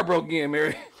 get your heart broken again,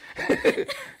 Mary.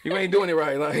 You ain't doing it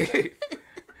right. Like,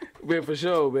 man, for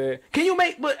sure, man.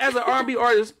 But as an R&B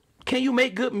artist, can you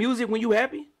make good music when you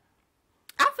happy?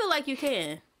 I feel like you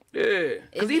can. Yeah.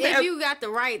 If you got the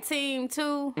right team,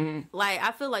 too, like,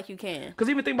 I feel like you can. Because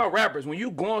even think about rappers. When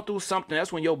you going through something,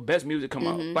 that's when your best music come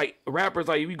out. Like, rappers,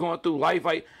 like, you going through life.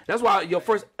 Like, that's why your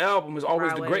first album is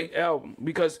always the great album.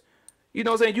 Because, you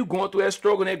know what I'm saying? You going through that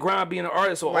struggle and that grind being an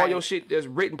artist. So all your shit that's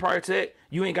written prior to that,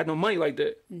 you ain't got no money like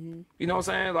that. You know what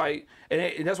I'm saying? Like,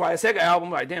 and that's why that second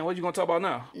album, like, damn, what you going to talk about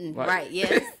now? Like, right,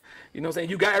 yes. You know what I'm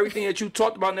saying? You got everything that you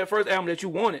talked about in that first album that you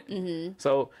wanted.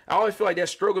 So I always feel like that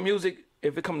struggle music,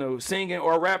 if it come to singing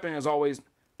or rapping, is always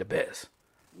the best.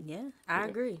 Yeah, I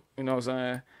agree. You know what I'm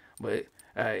saying? But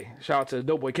hey, shout out to the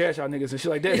Doughboy Cash Out niggas and shit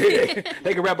like that.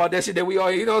 They can rap about that shit that we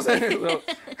all, you know what I'm saying? So,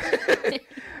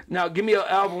 now, give me an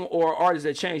album or artist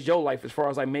that changed your life as far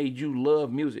as like made you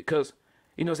love music. Because,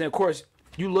 you know what I'm saying? Of course,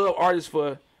 you love artists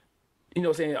for, you know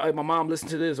what I'm saying? Like, my mom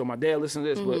listened to this or my dad listened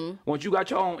to this. But once you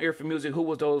got your own ear for music, who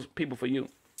was those people for you?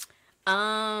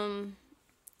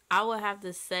 I would have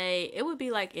to say it would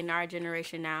be like in our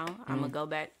generation now. I'm gonna go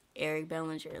back Eric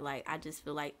Bellinger. Like, I just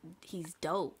feel like he's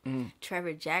dope.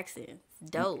 Trevor Jackson's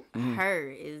dope. Her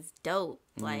is dope.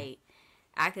 Like,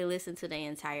 I could listen to the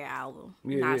entire album,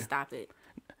 not stop it.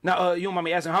 Now, you don't mind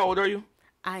me asking, how old are you?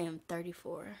 I am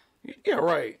 34. Yeah,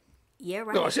 right. Yeah,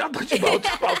 right. No, see, I thought you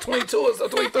about 22 or so,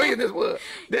 23 in this one.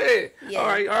 Yeah. All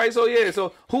right. So yeah.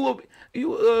 So who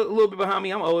you a little bit behind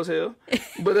me? I'm old as hell.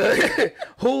 But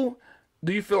who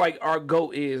do you feel like our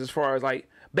GOAT is as far as like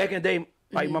back in the day?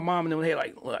 Like my mom and them had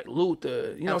like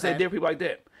Luther. You know what I'm saying? Different people like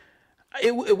that.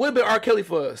 It would have been R. Kelly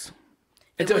for us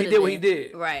until he did what he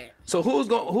did. Right. So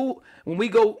when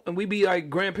we be like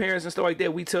grandparents and stuff like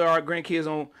that, we tell our grandkids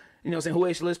on, you know what I'm saying, who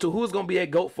they should listen to. Who's gonna be that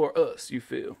GOAT for us? You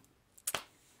feel?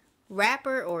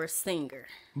 Rapper or singer?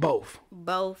 Both.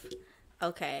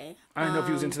 Okay. I didn't know if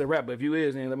you was into the rap, but if you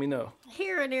is, then let me know.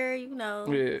 Here and there, you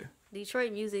know. Yeah.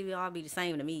 Detroit music will all be the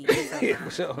same to me. Yeah,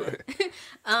 for sure.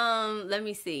 Let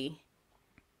me see.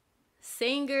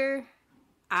 Singer,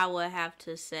 I would have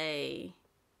to say,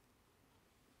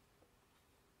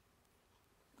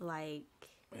 like,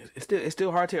 it's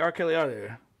still hard to take R. Kelly out of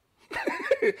there.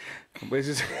 But it's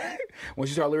just once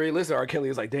you start really listening to R. Kelly,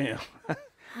 it's like, damn.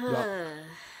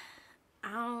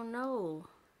 I don't know.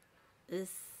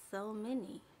 It's so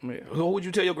many. Yeah. Who would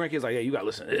you tell your grandkids, like, hey, you gotta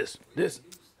listen to this?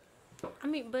 I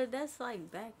mean, but that's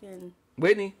like back in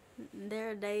Whitney?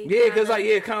 their day. Yeah, because like,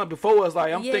 kind of before us,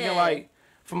 like, I'm thinking like,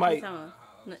 from like,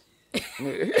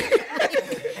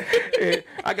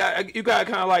 you got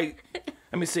kind of like,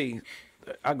 let me see,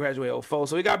 I graduated 04,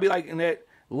 so it gotta be like in that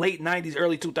late 90s,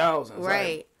 early 2000s.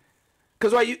 Right.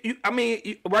 Because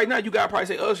right now you gotta probably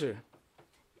say Usher.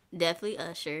 Definitely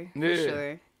Usher, for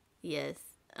sure. Yes.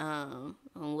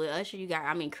 With Usher, you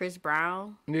got, Chris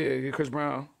Brown. Yeah, Chris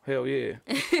Brown. Hell yeah.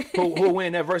 Who'll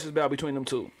win that versus battle between them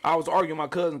two? I was arguing with my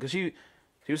cousin because she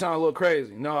was sounding a little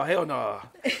crazy. No, hell no.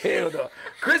 Hell no.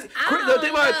 Chris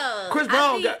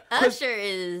Brown got... Usher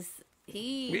is...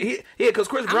 because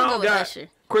Chris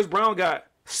Brown got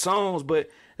songs, but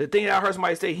the thing that I heard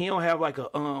somebody say, he don't have like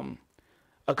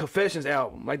a Confessions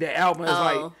album. Like that album is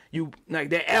like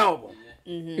that album.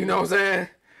 You know what I'm saying?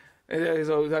 And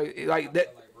so like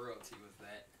that. Royalty was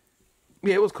that.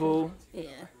 Yeah, it was cool. Yeah.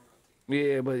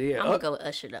 Yeah, but yeah. I'm gonna go with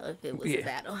Usher though if it was a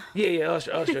battle. Yeah,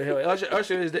 Usher. Hell,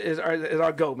 Usher is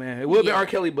our GOAT, man. It would have been R.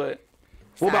 Kelly, but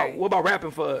what about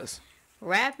rapping for us?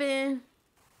 Rapping.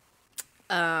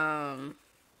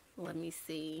 Let me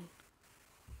see.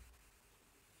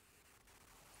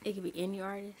 It could be any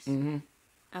artist.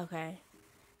 Okay.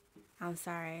 I'm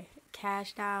sorry.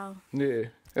 Cash down. Yeah.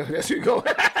 That's where you go.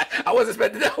 I wasn't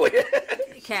expecting that way.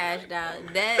 Cash down.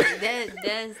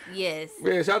 That's yes.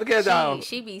 Yeah, shout out to Cash down.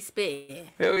 She be spitting.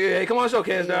 Hell yeah. Hey, come on, show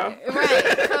Cash down.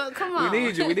 Right. Come on.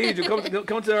 We need you.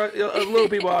 Come to our little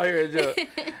people out here.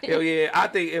 Hell yeah. I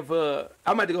think if I'm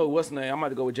about to go with what's the name? I'm about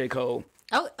to go with J. Cole.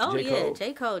 Oh J. yeah, Cole.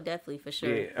 J. Cole definitely for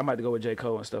sure. Yeah, I'm about to go with J.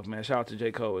 Cole and stuff, man. Shout out to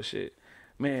J. Cole and shit.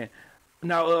 Man.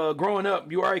 Now, growing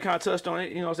up, you already kind of touched on it.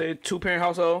 You know what I'm saying? 2-parent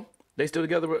household. They still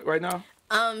together right now?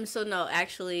 So no,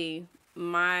 actually,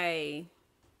 my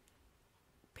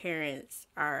parents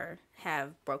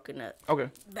have broken up. Okay.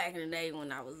 Back in the day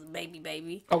when I was a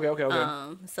baby.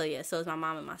 Okay. So yeah, so it's my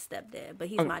mom and my stepdad, but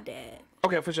he's my dad.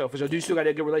 Okay, for sure. Do you still got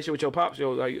that good relationship with your pops?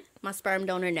 My sperm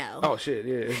donor, no. Oh shit,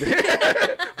 yeah.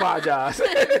 Apologize.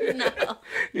 No.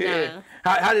 Yeah. No.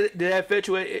 How did that affect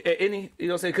you at any? You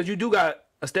know what I'm saying? Because you do got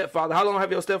a stepfather. How long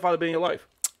have your stepfather been in your life?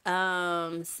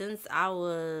 Since I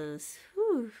was.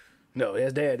 No,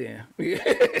 that's dad then.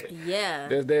 Yeah.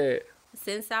 That's dad.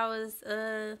 Since I was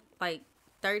like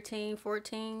 13,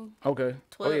 14. Okay.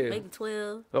 12, yeah. maybe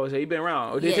 12. Oh, so he been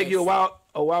around. Did it take you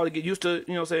a while to get used to,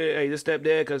 you know, say, hey, this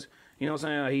stepdad, because you know what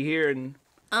I'm saying, he here and.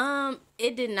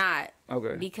 It did not.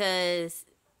 Okay. Because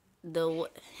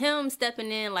him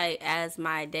stepping in like as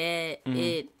my dad,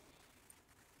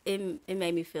 it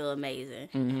made me feel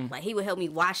amazing. Like he would help me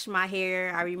wash my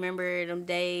hair. I remember them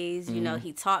days. You know,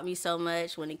 he taught me so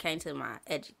much when it came to my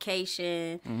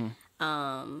education.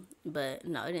 But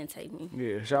no, it didn't take me.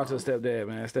 Yeah, shout out to the stepdad,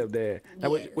 man. Stepdad. Now,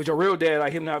 with your real dad,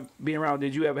 like him not being around,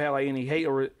 did you ever have like any hate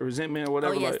or resentment or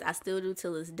whatever? Oh yes, like, I still do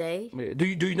till this day. Yeah. Do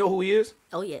you know who he is?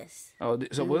 Oh yes. Oh,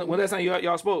 so when last time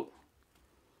y'all spoke?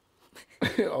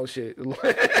 Oh shit,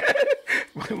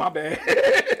 my bad.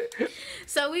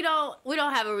 So we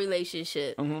don't have a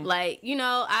relationship. Like, you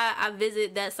know, I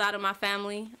visit that side of my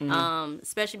family,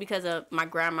 especially because of my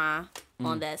grandma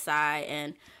on that side,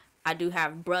 and I do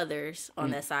have brothers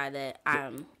on that side that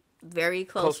I'm very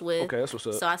close with. Okay, that's what's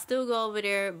up. So I still go over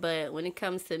there, but when it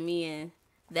comes to me and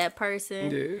that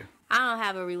person, I don't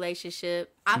have a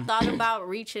relationship. I thought about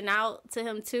reaching out to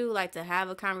him too, like to have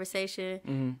a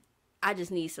conversation. I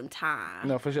just need some time.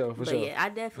 No, for sure. Yeah, I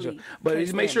definitely. Sure. But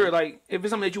just make sure, like, if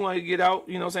it's something that you want to get out,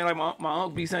 you know what I'm saying? Like my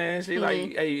uncle be saying shit,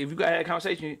 like, hey, if you got to have a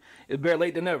conversation, it's better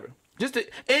late than never.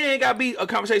 It ain't got to be a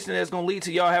conversation that's going to lead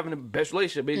to y'all having the best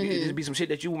relationship. It just be some shit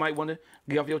that you might want to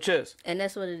get off your chest. And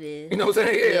that's what it is. You know what I'm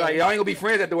saying? Yeah. Like, y'all ain't going to be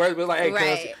friends afterwards, but like, hey,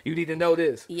 cuz, you need to know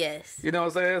this. Yes. You know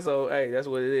what I'm saying? So, hey, that's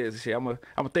what it is. Shit, I'm a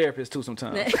therapist too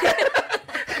sometimes.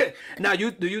 Now,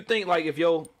 do you think, like, if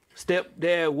your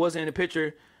stepdad wasn't in the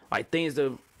picture, like, things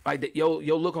to... Like your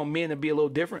look on men to be a little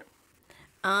different?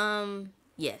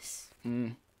 Yes.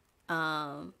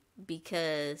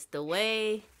 Because the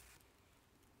way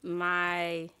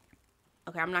I'm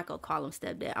not gonna call him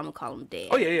stepdad. I'm gonna call him dad.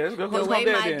 Oh yeah. The way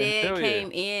my dad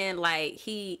came in, like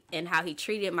how he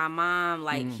treated my mom,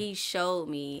 like he showed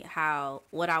me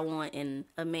what I want in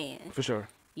a man. For sure.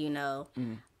 You know.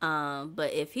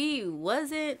 But if he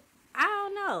wasn't, I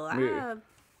don't know. I'd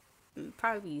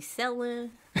probably be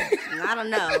selling. I don't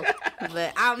know,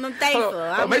 but I'm thankful.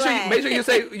 I'm make glad. Make sure you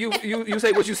say you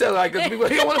say what you sell, like, because people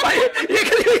don't want to buy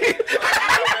it.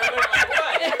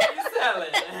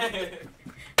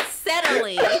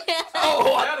 Settling. Okay.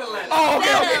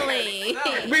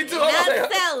 Me too.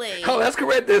 Not selling. Oh, let's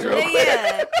correct this real quick.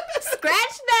 Yeah.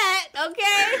 Scratch that,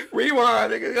 okay?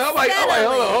 Rewind, nigga. I'm like,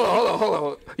 hold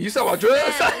on. You talking about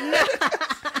drugs?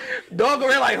 Dog go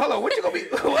ahead like, hold on, what you gonna be?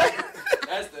 What?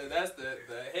 That's the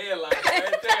headline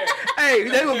right there. Hey,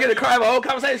 they gonna get a cry of a whole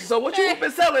conversation. So what you been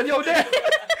selling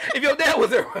if your dad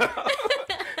was around?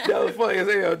 That was funny as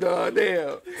hell, dog.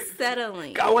 Damn.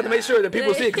 Settling. I want to make sure that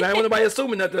people see it because I don't want nobody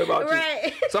assuming nothing about you.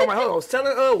 Right. So I'm like, hold on,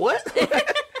 selling what?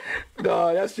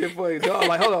 Dog, that shit funny. Dog, I'm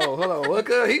like, hold on. What?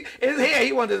 In his head,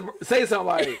 he wanted to say something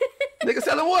like, nigga,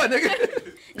 selling what,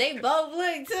 nigga? They both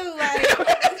look too like.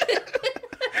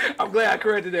 I'm glad I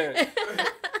corrected that.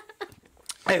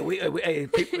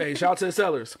 Hey, shout out to the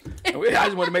sellers. I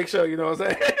just want to make sure, you know what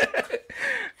I'm saying?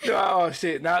 Oh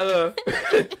shit! Now, the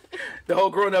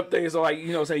whole growing up thing. So like,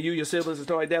 you know, say you, your siblings and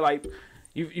stuff like that. Like,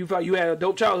 you felt you had a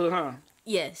dope childhood, huh?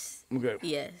 Yes. Okay.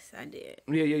 Yes, I did.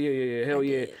 Yeah. Hell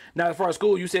yeah. Now, as far as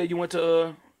school, you said you went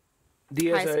to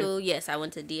DSA. High school, yes, I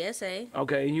went to DSA.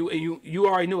 Okay, and you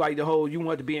already knew like you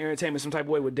wanted to be in entertainment some type of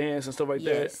way with dance and stuff like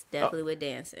that. Yes, definitely with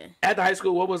dancing. After high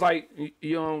school, what was life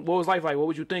like? What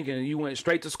was you thinking? You went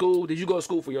straight to school? Did you go to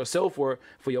school for yourself or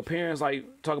for your parents?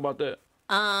 Like, talk about that.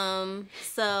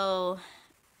 So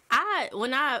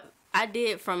when I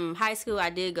did from high school, I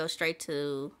did go straight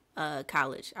to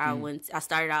college. I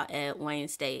started out at Wayne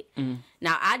State.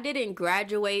 Now, I didn't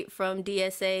graduate from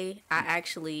DSA. I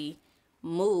actually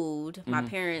moved. My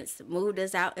parents moved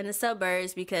us out in the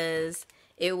suburbs because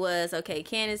it was, okay,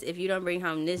 Candace, if you don't bring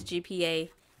home this GPA,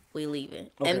 we leaving.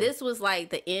 Okay. And this was like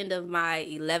the end of my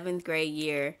 11th grade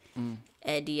year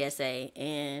at DSA.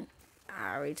 And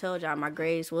I already told y'all my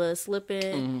grades was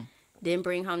slipping. Didn't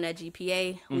bring home that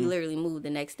GPA. We literally moved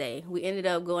the next day. We ended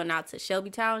up going out to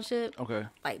Shelby Township. Okay.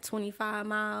 Like 25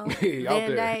 miles.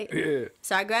 Van Dyke. Yeah.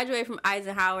 So I graduated from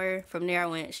Eisenhower. From there, I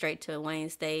went straight to Wayne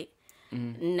State.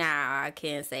 Now, I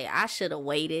can't say I should have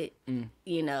waited,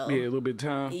 you know. Yeah, a little bit of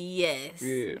time. Yes.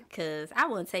 Yeah. Because I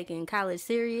wasn't taking college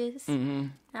serious.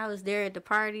 I was there at the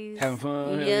parties. Having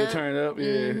fun. Yep. Turn up.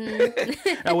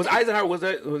 Yeah. Now, was Eisenhower, was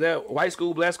that white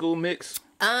school, black school mix?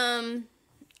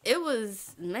 It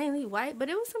was mainly white, but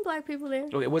it was some black people there.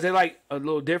 Okay, was it like a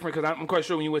little different? Because I'm quite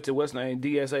sure when you went to West Nine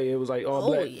DSA, it was like all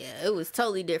black. Oh yeah, it was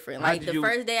totally different. Like the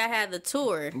first day I had the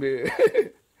tour,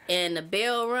 and the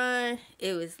bell run,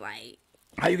 it was like.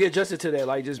 How you get adjusted to that?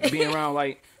 Like just being around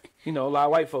like, you know, a lot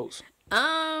of white folks.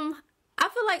 I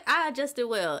feel like I adjusted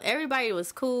well. Everybody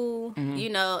was cool. You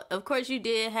know, of course you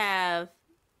did have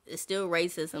still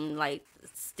racism, like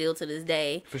still to this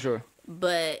day. For sure.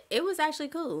 But it was actually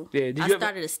cool. Yeah, I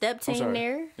started a step team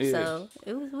there, so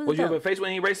it was Was you ever faced with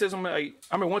any racism? Like,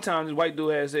 I remember one time this white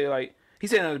dude had said, like, he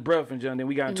said on his breath and John, then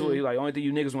we got into it. He like, only thing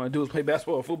you niggas want to do is play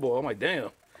basketball or football. I'm like,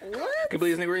 damn. What? Can't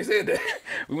believe this nigga really said that.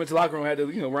 We went to the locker room, had to,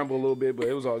 you know, rumble a little bit, but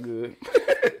it was all good.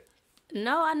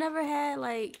 No, I never had,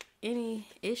 like, any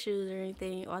issues or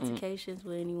anything, altercations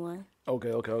with anyone.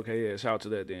 Okay, yeah. Shout out to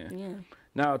that then. Yeah.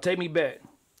 Now, take me back.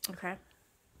 Okay.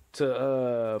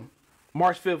 To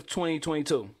March 5th,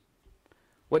 2022.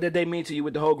 What did they mean to you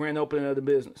with the whole grand opening of the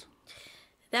business?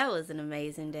 That was an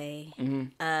amazing day.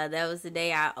 That was the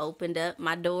day I opened up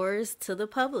my doors to the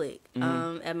public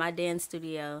at my dance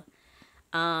studio.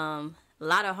 A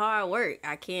lot of hard work,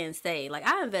 I can say. Like,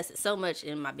 I invested so much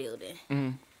in my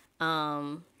building.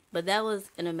 But that was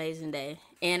an amazing day.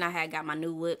 And I had got my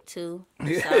new whip, too. So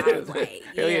I was like,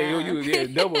 Hell yeah, you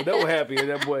double happy at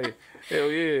that boy.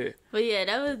 Hell yeah. But yeah,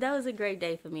 that was a great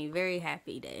day for me. Very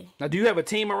happy day. Now, do you have a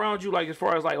team around you, like, as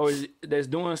far as, like, or that's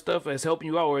doing stuff that's helping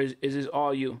you out, or is this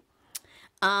all you?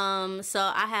 So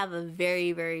I have a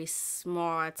very, very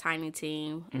small, tiny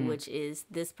team, which is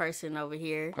this person over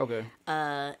here. Okay.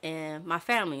 And my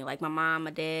family, like my mom,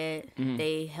 my dad,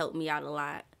 they help me out a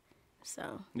lot.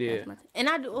 So yeah. And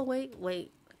I do. Oh wait,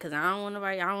 because I don't want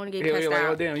to get cussed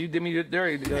out. Oh damn, you did me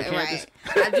dirty. Right.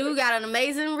 I do got an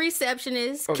amazing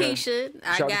receptionist, Keisha.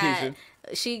 Shout out to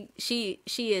Keisha.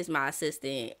 She is my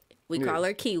assistant. We call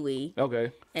her Kiwi.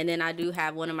 Okay. And then I do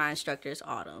have one of my instructors,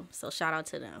 Autumn. So shout out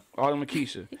to them. Autumn and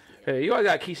Keisha. Hey, you always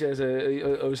got Keisha as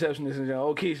a receptionist, and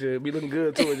old Keisha be looking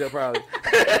good too, as probably.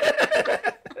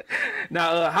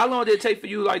 Now, how long did it take for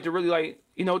you, like, to really, like,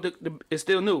 you know, it's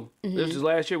still new. This is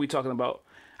last year we talking about.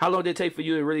 How long did it take for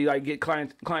you to really, like, get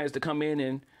clients to come in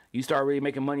and you start really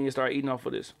making money and start eating off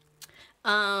of this?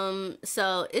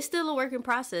 So it's still a work in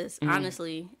process,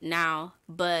 honestly, now,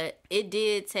 but it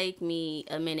did take me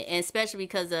a minute, and especially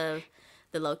because of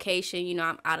the location. You know,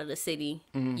 I'm out of the city.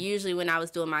 Usually when I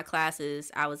was doing my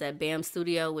classes, I was at BAM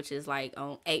Studio, which is like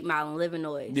on 8 Mile in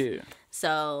Livernois. Yeah.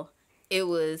 So it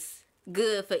was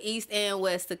good for East and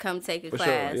West to come take a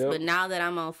class. Sure, yep. But now that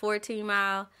I'm on 14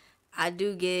 Mile, I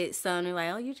do get something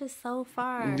like, oh, you just so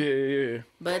far. Yeah.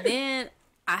 But then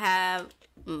I have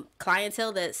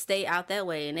clientele that stay out that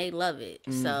way and they love it.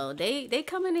 So they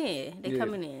coming in.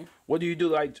 Coming in. What do you do,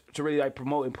 like, to really, like,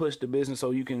 promote and push the business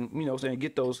so you can, you know,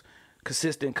 get those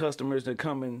consistent customers that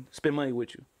come and spend money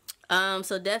with you?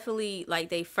 So definitely, like,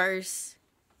 they first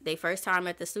time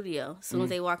at the studio. As soon as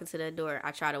they walk into that door,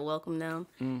 I try to welcome them,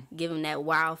 give them that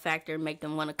wow factor, make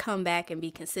them want to come back and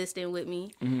be consistent with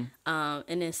me. And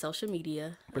then social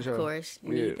media, of course,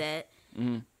 need that.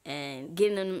 And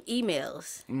getting them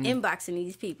emails, inboxing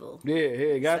these people.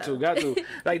 Yeah, got to.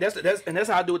 Like that's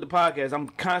how I do with the podcast. I'm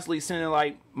constantly sending,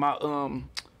 like, my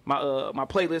my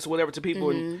playlist or whatever to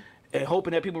people and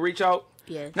hoping that people reach out.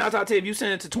 Yeah. Now, I'll tell you, if you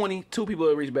send it to 22 people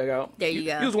that reach back out, there you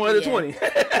go. You was one of the 20.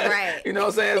 Right. You know what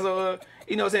I'm saying? So,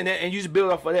 you know what I'm saying? And you just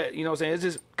build off of that. You know what I'm saying? It's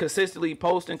just consistently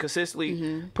posting,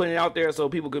 consistently putting it out there so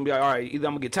people can be like, all right, either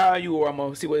I'm going to get tired of you or I'm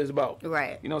going to see what it's about.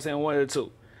 Right. You know what I'm saying? One of the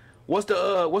two. What's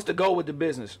the goal with the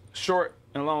business? Short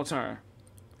and long term?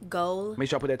 Goal? Make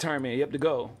sure I put that term in. Yep, the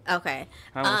goal. Okay.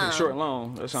 I don't want to say short and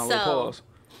long. That sounds like a pause.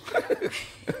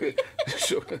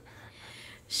 Sure.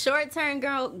 Short-term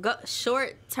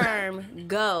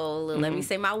goal. Let me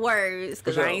say my words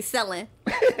because I ain't selling.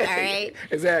 All right.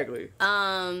 Exactly.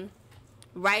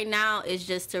 Right now it's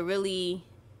just to really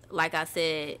like I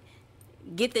said,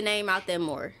 get the name out there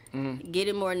more. Get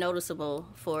it more noticeable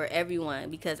for everyone,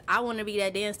 because I want to be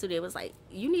that dance studio. It was like,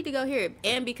 you need to go here.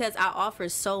 And because I offer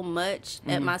so much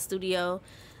at my studio,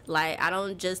 like I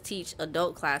don't just teach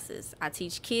adult classes, I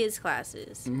teach kids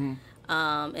classes.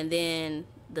 And then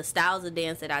the styles of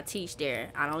dance that I teach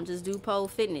there, I don't just do pole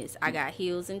fitness. I got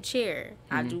heels and chair.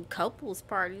 I do couples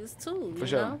parties too. For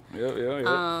sure.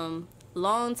 Yeah.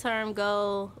 Long-term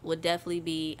goal would definitely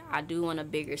be, I do want a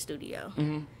bigger studio.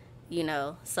 You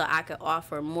know, so I could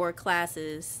offer more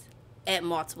classes at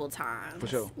multiple times. For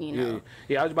sure. You know.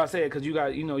 Yeah, I was about to say it, because you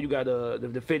got, you got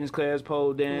the fitness class,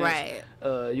 pole dance. Right.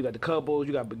 You got the couples,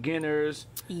 you got beginners.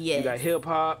 Yes. You got hip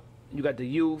hop, you got the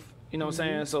youth. You know what I'm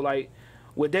saying? So like,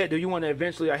 with that, do you want to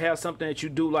eventually have something that you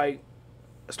do, like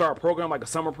start a program, like a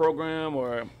summer program,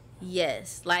 or?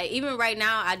 Yes, like even right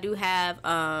now I do have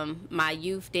my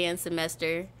youth dance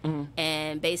semester,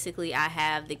 and basically I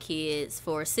have the kids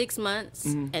for 6 months,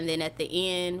 and then at the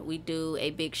end we do a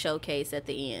big showcase at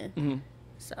the end.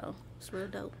 So it's real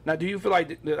dope. Now, do you feel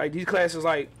like these classes,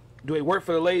 like, do they work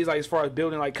for the ladies, like as far as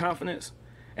building like confidence,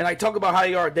 and like talk about how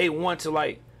they are day one to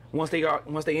like once they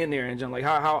in there, and like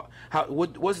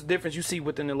what's the difference you see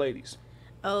within the ladies?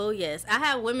 Oh yes, I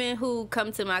have women who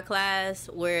come to my class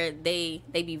where they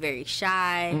be very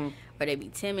shy, or they be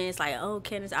timid. It's like, oh,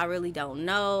 Candace, I really don't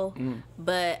know,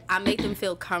 but I make them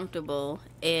feel comfortable,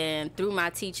 and through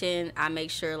my teaching, I make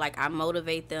sure like I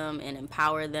motivate them and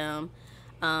empower them,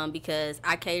 because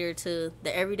I cater to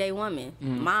the everyday woman,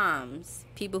 moms,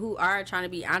 people who are trying to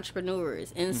be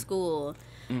entrepreneurs in school,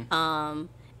 and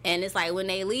it's like when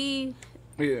they leave,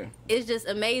 it's just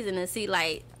amazing to see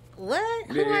like, what?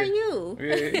 Who are you?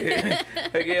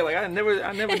 Like I never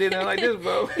did nothing like this,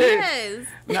 bro. Yes.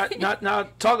 Now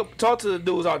talk to the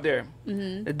dudes out there.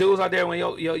 The dudes out there, when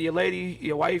your lady,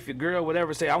 your wife, your girl,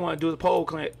 whatever, say, I want to do the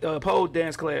pole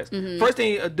dance class. First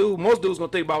thing most dudes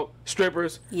gonna think about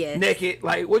strippers, naked.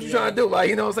 Like, what you trying to do? Like,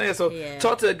 you know what I'm saying? So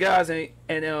talk to the guys, and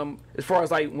as far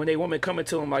as like when they women coming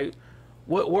to them, like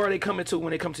where are they coming to when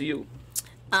they come to you?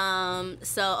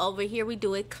 So over here we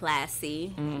do it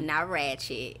classy, not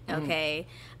ratchet, okay?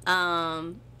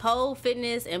 Pole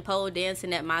fitness and pole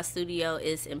dancing at my studio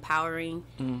is empowering,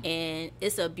 and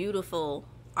it's a beautiful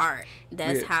art.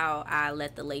 That's how I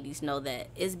let the ladies know that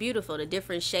it's beautiful, the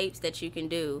different shapes that you can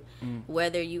do,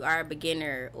 whether you are a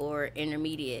beginner or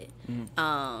intermediate.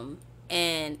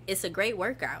 And it's a great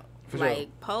workout.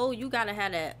 Like pole, you gotta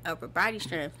have that upper body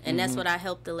strength, and that's what I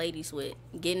help the ladies with,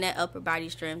 getting that upper body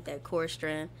strength, that core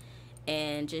strength,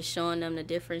 and just showing them the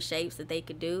different shapes that they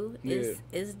could do.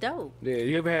 Is dope. Yeah,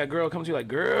 you ever had a girl come to you like,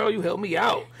 girl, you helped me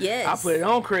out? Yes. I put it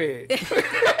on Craig.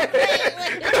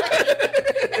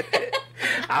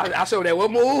 I showed that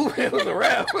one move, it was a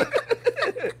wrap.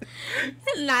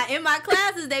 Nah, in my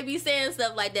classes they be saying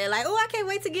stuff like that, like, oh, I can't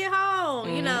wait to get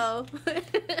home, you know.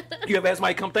 You ever had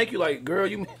somebody come thank you like, girl,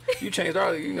 you changed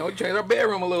our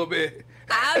bedroom a little bit?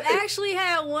 I've actually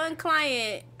had one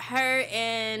client, her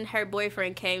and her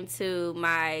boyfriend came to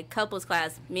my couples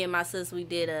class. Me and my sis, we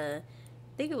did I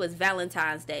think it was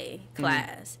Valentine's Day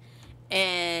class,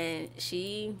 and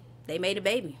they made a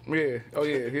baby. Yeah. Oh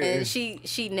yeah. And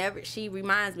she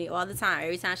reminds me all the time.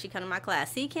 Every time she come to my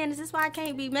class, see, Candace, this is why I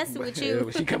can't be messing with you.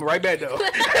 She coming right back though.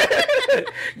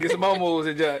 Get some more moves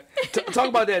and just talk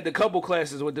about that. The couple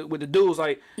classes with the dudes,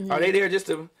 like, are they there just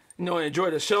to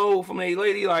enjoy the show from a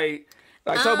lady? Like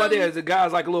talk about that. The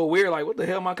guys like a little weird, like, what the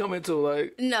hell am I coming to?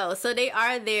 Like, no, so they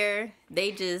are there.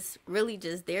 They just really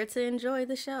just there to enjoy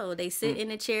the show. They sit in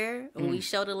a chair and we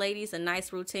show the ladies a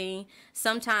nice routine.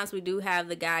 Sometimes we do have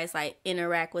the guys like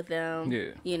interact with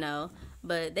them,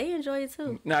 but they enjoy it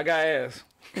too. Now I gotta ask,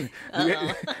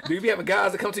 do you be having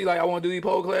guys that come to you like, I want to do these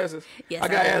pole classes? Yes, I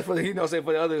gotta ask for the,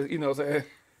 for the other, saying.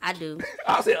 I do.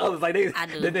 I'll say others like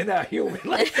they're not human.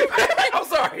 Like, I'm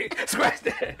sorry, scratch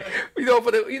that.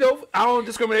 I don't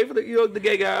discriminate for the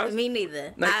gay guys. Me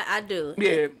neither. Like, I do.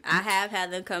 Yeah. I have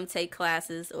had them come take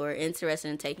classes or interested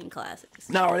in taking classes.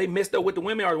 Now, are they messed up with the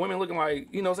women? Are the women looking like,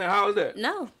 how is that?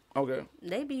 No. Okay.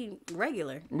 They be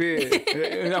regular.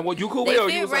 Yeah. What, you cool with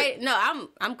it? Fit right. Like... No,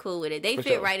 I'm cool with it. They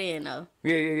fit right in though.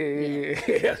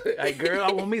 Yeah. Like, girl,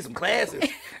 I want me some classes.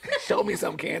 Show me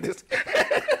some, Candace.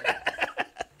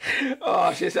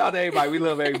 Oh shit! Shout out to everybody. We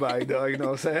love everybody, though. You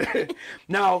know what I'm saying?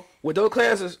 Now, with those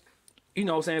classes,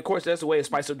 of course, that's the way to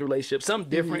spice up the relationship. Something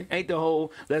different. Ain't the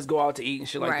whole let's go out to eat and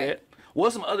shit like that.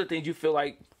 What's some other things you feel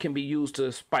like can be used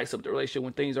to spice up the relationship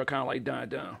when things are kind of like dying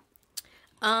down?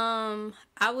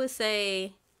 I would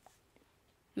say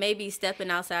maybe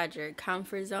stepping outside your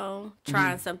comfort zone,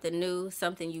 trying something new,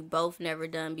 something you both never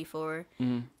done before.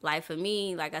 Like for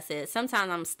me, like I said,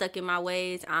 sometimes I'm stuck in my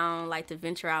ways. I don't like to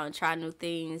venture out and try new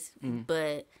things,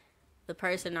 but the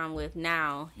person I'm with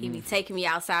now, he be taking me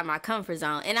outside my comfort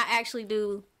zone, and I actually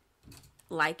do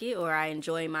like it, or I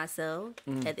enjoy myself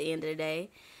at the end of the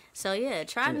day. So yeah,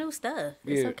 try new stuff.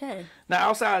 It's okay. Now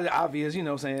outside of the obvious, you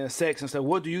know what I'm saying, sex and stuff,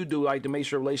 what do you do like to make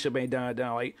sure a relationship ain't dying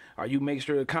down? Like, are you make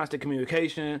sure constant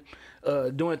communication,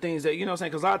 doing things that, you know what I'm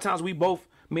saying? Because a lot of times we both,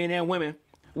 men and women,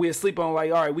 we sleep on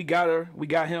like, all right, we got her, we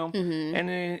got him, and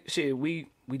then shit, we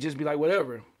just be like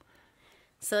whatever.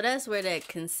 So that's where that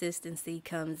consistency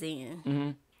comes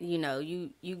in. You know,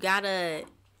 you gotta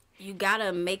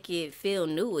make it feel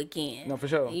new again. No, for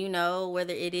sure. You know,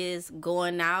 whether it is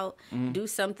going out, do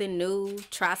something new,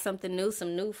 try something new,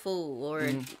 some new food, or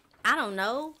I don't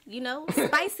know, you know,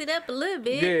 spice it up a little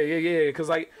bit. Yeah. Because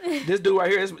like this dude right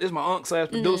here is my uncle /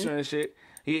 producer and shit.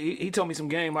 He told me some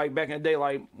game like back in the day,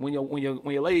 like when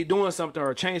your lady doing something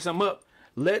or change something up,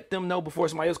 let them know before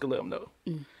somebody else can let them know.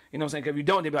 You know what I'm saying? Cause if you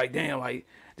don't, they be like, damn, like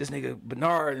this nigga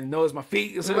Bernard and knows my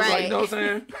feet. So like, you know what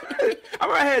I'm saying? I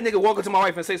remember I had a nigga walk up to my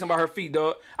wife and say something about her feet,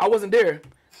 dog. I wasn't there.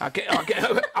 I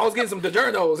was getting some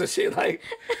DiGiorno's and shit, like,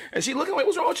 and she looking like,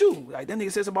 what's wrong with you? Like, that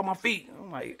nigga said something about my feet.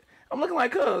 I'm looking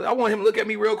like, cuz, I want him to look at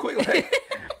me real quick, like,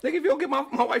 nigga, if you don't get my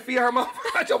wife feet out her mouth,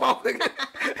 out your mouth, nigga.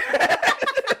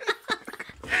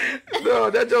 No,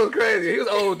 that joke's crazy. He was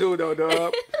an old dude though,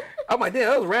 dog. I'm like, damn,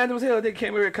 that was random as hell. They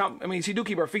came here I mean, she do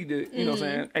keep her feet, you know what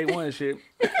I'm saying? A1 and shit.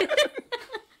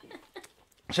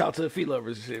 Shout out to the feet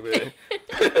lovers and shit, man.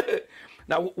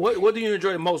 Now, what do you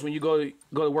enjoy the most when you go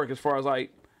to work as far as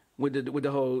like with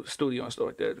the whole studio and stuff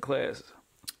like that, the classes?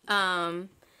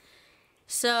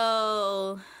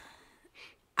 So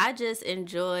I just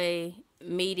enjoy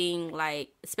meeting, like,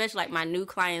 especially like my new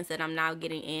clients that I'm now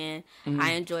getting in.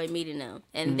 I enjoy meeting them,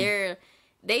 and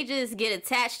they just get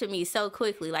attached to me so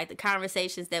quickly, like the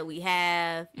conversations that we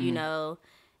have, you know,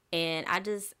 and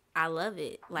I love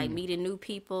it. Like meeting new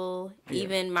people,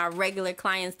 even my regular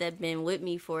clients that been with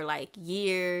me for like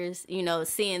years, you know,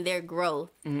 seeing their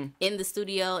growth in the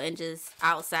studio and just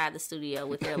outside the studio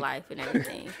with their life and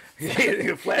everything.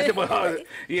 Yeah, flash him hard.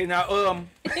 Yeah, now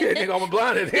nigga, I'm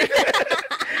blinded.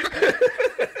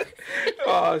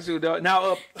 Oh shoot, dog.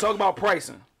 Now talk about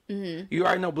pricing. You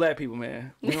already know black people,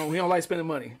 man. We don't like spending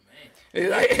money.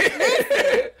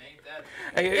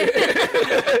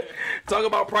 Talk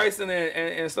about pricing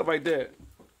and stuff like that.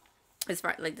 As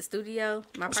far like the studio,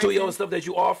 studio and stuff that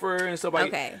you offer and stuff like.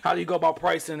 Okay. How do you go about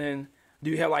pricing, and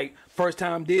do you have like first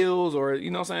time deals, or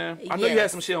you know what I'm saying? I know you had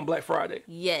some shit on Black Friday.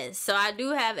 Yes, so I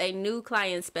do have a new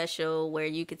client special where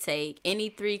you could take any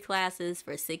 3 classes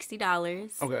for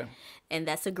 $60. Okay. And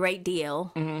that's a great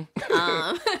deal.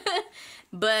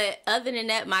 But other than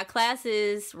that, my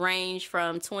classes range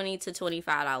from $20 to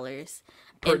 $25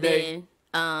 per day.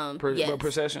 Yes.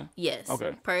 Per session? Yes.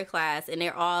 Okay. Per class, and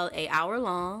they're all an hour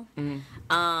long.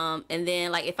 And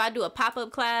then like if I do a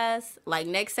pop-up class, like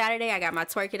next Saturday I got my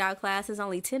Twerk It Out class, it's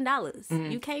only $10.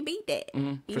 You can't beat that.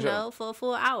 You know, for a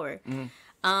full hour.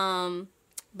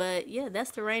 But yeah,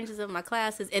 that's the ranges of my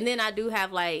classes. And then I do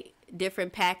have like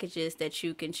different packages that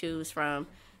you can choose from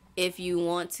if you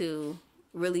want to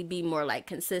really be more like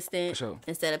consistent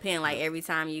instead of paying like every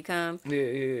time you come.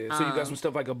 Yeah. So you got some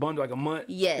stuff like a bundle, like a month?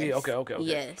 Yes. Yeah, okay.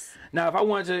 Yes. Now, if I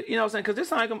wanted to, you know what I'm saying, because this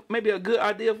sounds like maybe a good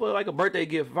idea for like a birthday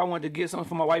gift. If I wanted to get something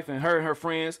for my wife and her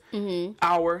friends,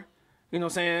 hour, you know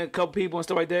what I'm saying, a couple people and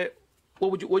stuff like that,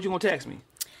 what you gonna tax me?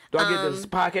 Do I get this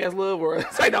podcast love or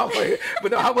it's like no?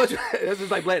 But no, how much? That's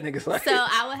just like black niggas. Like. So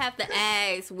I would have to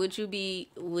ask: would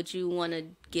you want to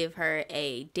give her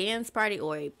a dance party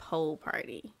or a pole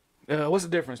party? What's the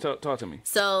difference? Talk to me.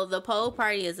 So the pole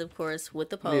party is, of course, with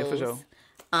the poles. Yeah, for sure.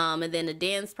 And then the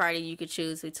dance party, you could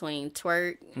choose between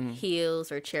twerk,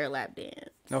 heels, or chair lap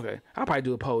dance. Okay, I'll probably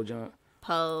do a pole jump.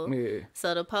 Pole. Yeah.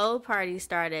 So the pole party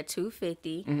started at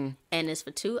 $250, and it's for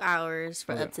 2 hours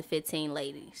for up to 15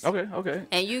 ladies. Okay.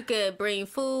 And you could bring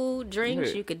food,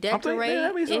 drinks. Yeah. You could decorate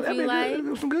if you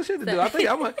like. Some good shit to do. I think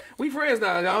we friends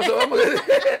now, so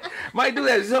might do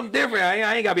that. Something different.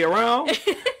 I ain't gotta be around.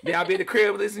 Then I'll be at the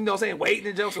crib, you know what I'm saying, waiting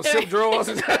and jump some silk drawers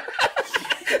and stuff.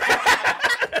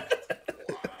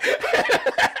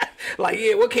 Like,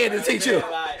 yeah, what Candace teach you?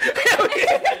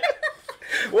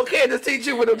 What Candace teach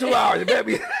you for them 2 hours? Hey,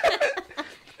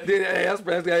 that's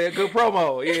a good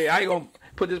promo. Yeah, I ain't gonna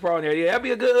put this promo in there. Yeah,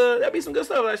 that'd be some good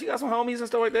stuff. Like, she got some homies and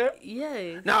stuff like that.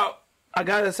 Yeah. Now, I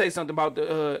gotta say something about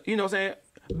the, you know what I'm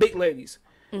saying, big ladies.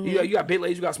 You got big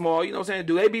ladies, you got small, you know what I'm saying?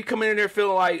 Do they be coming in there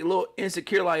feeling like a little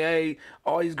insecure, like, hey,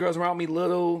 all these girls around me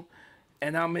little?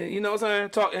 And I mean, you know what I'm saying?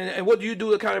 Talk, and what do you do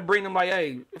to kind of bring them like,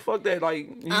 hey, fuck that, like,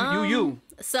 you.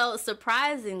 So,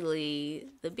 surprisingly,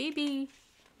 the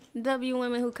BBW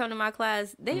women who come to my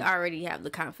class, they already have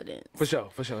the confidence. For sure.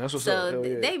 That's what's up. So,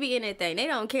 they be in their thing. They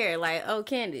don't care. Like, oh,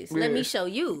 Candace, let me show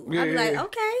you. I be like,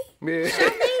 okay.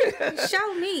 Yeah.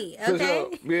 Show me. Okay?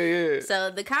 Yeah.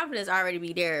 So, the confidence already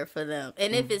be there for them.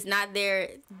 And if it's not there,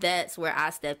 that's where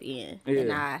I step in.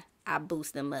 And I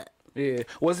boost them up. Yeah.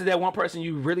 Was it that one person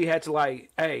you really had to like,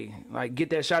 hey, like get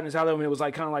that shot in out of them? It was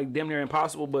like kind of like damn near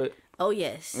impossible, but. Oh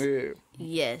yes. Yeah.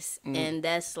 Yes, and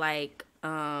that's like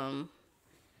my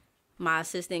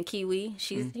assistant Kiwi.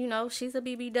 She's she's a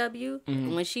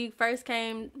BBW. When she first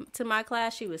came to my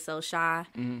class, she was so shy.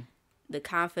 The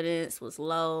confidence was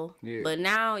low. Yeah. But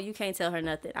now you can't tell her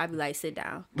nothing. I'd be like, sit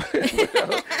down.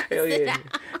 Hell yeah. Down.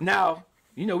 Now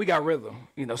we got rhythm.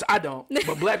 So I don't,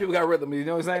 but black people got rhythm. You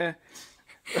know what I'm saying?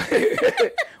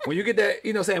 When you get that,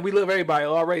 you know what I'm saying, we love everybody,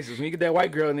 all races. When you get that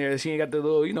white girl in there, she ain't got the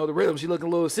little, the rhythm, she looking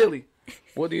a little silly.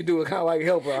 What do you do to kind of like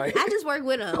help her? Like, I just work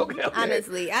with them,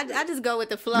 honestly. I just go with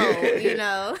the flow,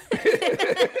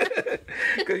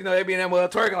 Because, they be in that mother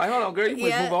twerking like, hold on, girl, you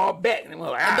move all back. And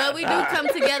like, but we do come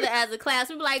together as a class.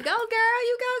 We be like, go, girl,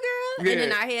 you go, girl. And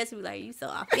in our heads, we be like, you so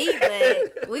off beat,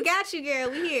 but we got you,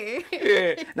 girl, we here.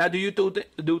 Yeah. Now, do you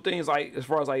do things like, as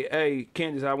far as like, hey,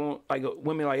 Candace, I want like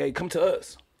women like, hey, come to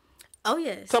us. Oh,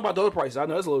 yes. Talk about those prices. I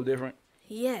know it's a little different.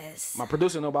 Yes. My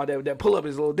producer know about that. That pull-up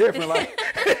is a little different.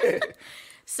 Like,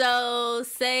 so,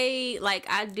 say, like,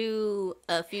 I do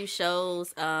a few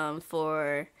shows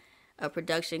for a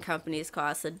production company. It's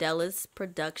called Sedella's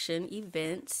Production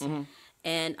Events.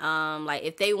 And, like,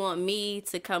 if they want me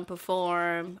to come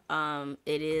perform,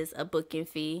 it is a booking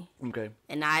fee. Okay.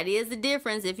 And now it is the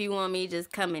difference if you want me to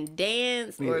just come and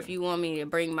dance or if you want me to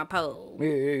bring my pole.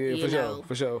 Yeah,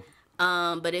 for sure.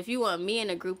 But if you want me and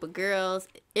a group of girls,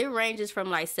 it ranges from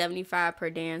like $75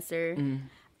 per dancer.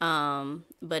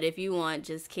 But if you want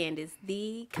just Candace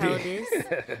the Candace,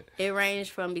 it ranges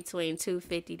from between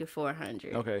 $250 to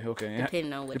 $400. Okay.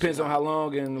 Depending on what. Depends on how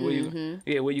long and where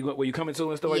you coming to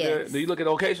and stuff like that. Do you look at the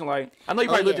location like? I know you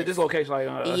probably looked at this location like.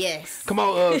 Yes. Come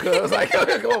on, cuz like,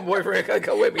 come on, boyfriend,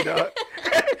 come with me, dog.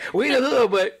 We in the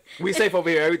hood, but we safe over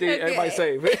here. Everybody's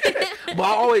safe. But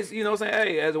I always, you know what I'm saying?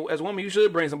 Hey, as a woman, you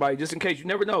should bring somebody just in case. You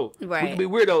never know. Right. We can be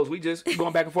weirdos. We just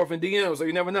going back and forth in DMs, so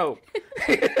you never know.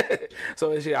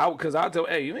 So shit, because I'll tell,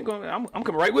 hey, you ain't going. I'm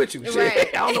coming right with you. Shit. Right.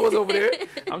 I don't know what's over there.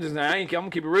 I'm gonna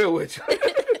keep it real with you.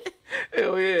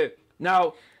 Hell yeah.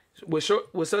 Now, with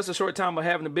such a short time of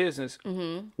having a business,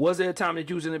 was there a time that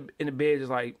you was in the bed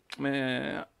just like,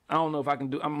 man, I don't know if I can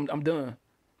do. I'm done.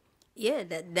 Yeah,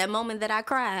 that moment that I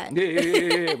cried.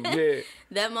 Yeah.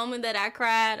 That moment that I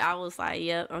cried, I was like,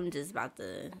 yep, I'm just about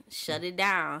to shut it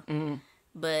down.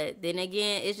 But then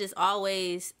again, it's just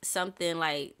always something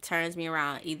like turns me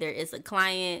around. Either it's a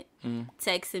client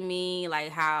texting me like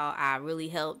how I really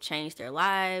helped change their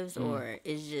lives, or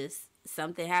it's just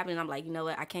something happening. I'm like, you know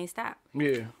what? I can't stop.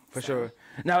 Yeah, for sure.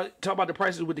 Now, talk about the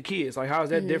prices with the kids. Like, how is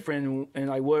that different? And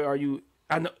like, what are you?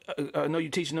 I know you're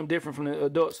teaching them different from the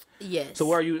adults. Yes. So,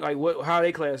 where are you? Like, how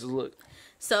they classes look?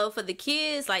 So for the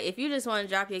kids, like if you just want to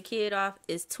drop your kid off,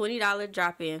 it's $20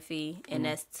 drop-in fee, and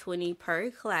that's $20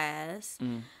 per class.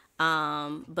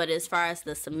 But as far as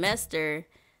the semester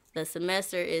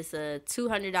is a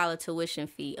 $200 tuition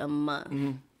fee a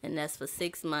month, and that's for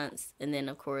 6 months, and then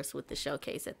of course with the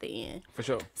showcase at the end. For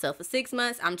sure. So for 6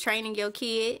 months, I'm training your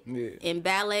kid in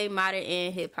ballet, modern,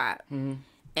 and hip hop.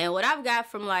 And what I've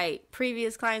got from like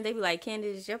previous clients, they be like,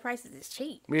 Candace, your prices is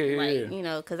cheap. You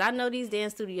know, because I know these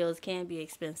dance studios can be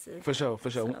expensive. For sure.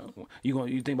 So.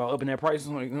 You think about upping that prices?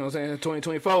 Like, you know what I'm saying?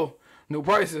 2024, new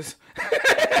prices.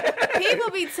 People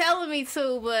be telling me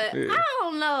to, but I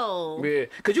don't know. Yeah,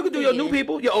 because you can do your new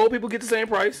people, your old people get the same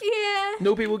price. Yeah.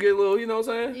 New people get a little, you know what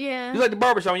I'm saying? Yeah. It's like the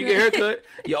barbershop, when you get a haircut,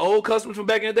 your old customers from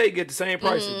back in the day get the same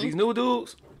prices. These new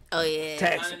dudes, oh yeah,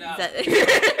 tax.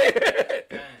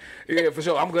 Yeah, for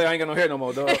sure. I'm glad I ain't got no hair no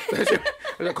more, dog.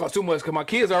 That cost too much because my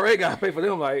kids already got to pay for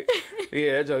them. Like,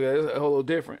 yeah, it's a whole little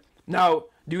different. Now,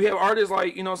 do you have artists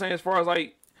like, you know what I'm saying, as far as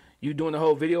like you doing the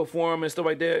whole video for them and stuff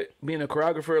like that, being a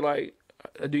choreographer, like,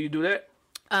 do you do that?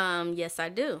 Yes, I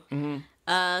do.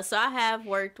 So I have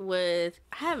worked with,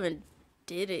 I haven't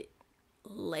did it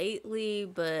lately,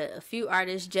 but a few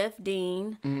artists, Jeff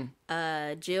Dean,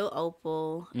 Jill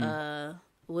Opal,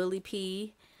 Willie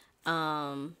P.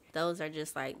 Those are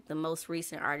just like the most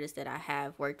recent artists that I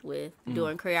have worked with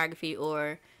doing choreography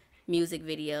or music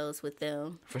videos with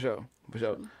them. For sure.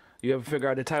 You ever figure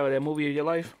out the title of that movie of your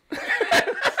life?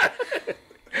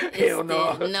 Hell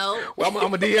no. No. Well, I'm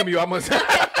gonna DM you.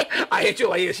 I hit you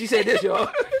like, yeah, she said this, y'all.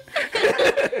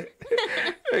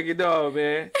 Heck it dog,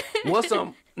 man. What's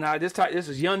some now this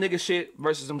is young nigga shit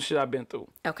versus some shit I've been through.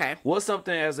 Okay. What's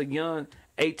something as a young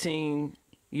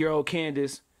 18-year-old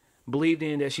Candace believed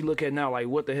in that she look at now like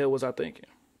what the hell was I thinking?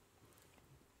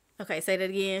 Okay, say that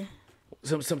again.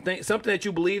 Something that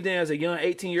you believed in as a young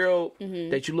 18-year-old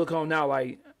that you look on now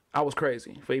like I was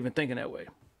crazy for even thinking that way.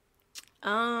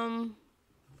 I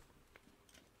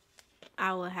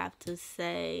would have to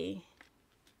say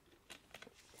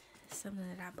something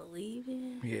that I believe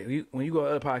in. Yeah, when you go to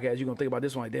other podcasts, you're gonna think about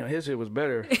this one like, damn, his shit was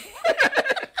better.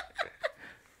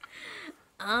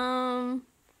 Cause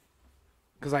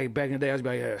like back in the day, I was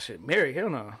like, yeah, shit, Mary, hell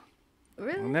no.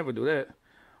 Really? I'll never do that.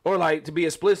 Or like to be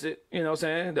explicit, you know what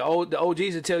I'm saying? The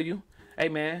OGs will tell you, hey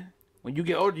man, when you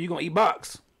get older, you gonna eat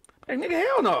box. Hey nigga,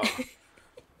 hell no.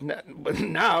 But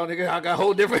now, nigga, I got a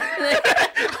whole different.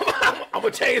 I'm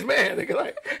a changed man,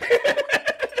 nigga.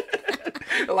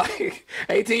 Like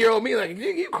 18-year-old me, like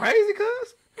you crazy,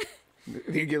 cuz.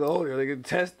 You get older, like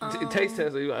taste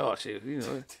test, you like, oh shit, you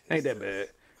know, ain't that bad.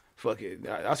 Fuck it.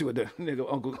 I see what the nigga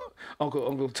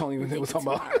Uncle Tony was talking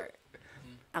about.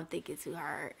 I'm thinking too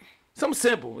hard. Something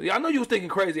simple. I know you was thinking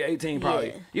crazy at 18 probably.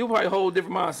 Yeah. You probably a whole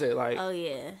different mindset. Like, oh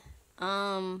yeah.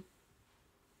 I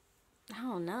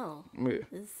don't know. Yeah.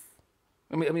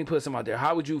 Let me put some out there.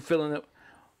 How would you feeling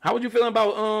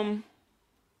about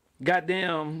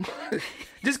goddamn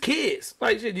just kids?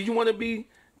 Like shit, did you want to be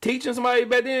teaching somebody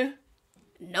back then?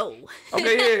 No.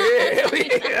 Okay, yeah.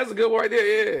 That's a good one right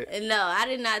there, yeah. No, I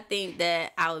did not think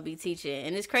that I would be teaching.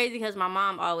 And it's crazy because my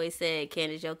mom always said,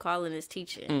 Candace, your calling is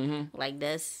teaching. Mm-hmm. Like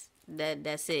that's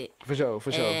it. For sure.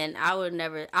 And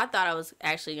I thought I was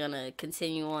actually gonna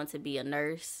continue on to be a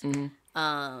nurse.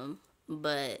 Mm-hmm.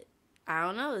 But I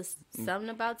don't know, it's something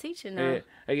about teaching now.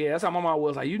 Yeah, that's how my mom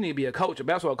was like, you need to be a coach, a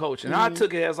basketball coach. And I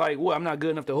took it as like, what, I'm not good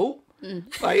enough to hoop?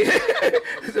 Like,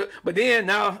 but then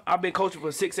now I've been coaching for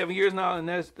 6-7 years now, and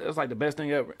that's like the best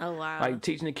thing ever. Oh wow! Like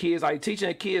teaching the kids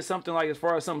something like as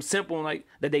far as something simple like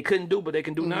that they couldn't do but they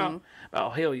can do now. Oh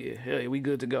hell yeah, we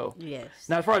good to go. Yes.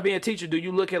 Now as far as being a teacher, do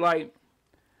you look at like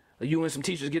you and some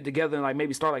teachers get together and like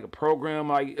maybe start like a program,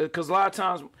 like because a lot of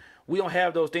times we don't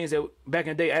have those things that back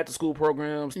in the day after school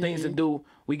programs, things to do.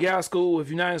 We get out of school. If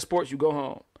you're not in sports, you go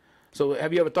home. So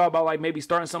have you ever thought about like maybe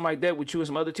starting something like that with you and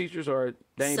some other teachers, or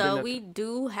they ain't So we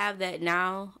do have that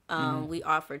now. We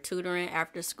offer tutoring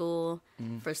after school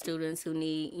for students who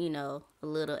need, a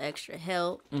little extra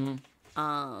help.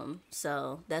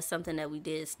 So that's something that we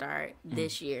did start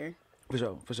this year.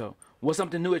 For sure. What's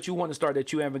something new that you want to start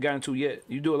that you haven't gotten to yet?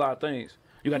 You do a lot of things.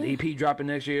 You got the EP dropping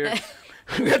next year.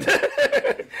 You got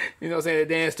the, you know what I'm saying,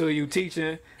 the dance studio, you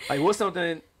teaching. Like what's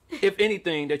something, if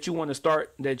anything, that you want to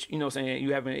start that, you know what I'm saying,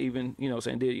 you haven't even,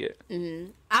 did yet?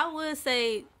 I would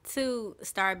say to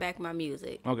start back my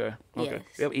music. Okay. Yes.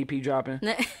 We have EP dropping. You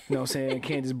know what I'm saying?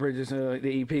 Candace Bridges,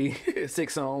 the EP,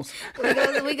 6 songs.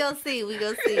 we go see.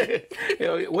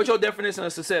 What's your definition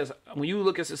of success? When you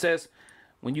look at success,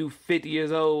 when you 50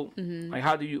 years old, like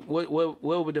how do you,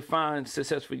 what would define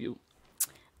success for you?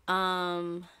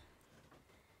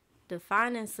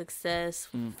 Defining success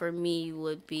for me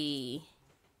would be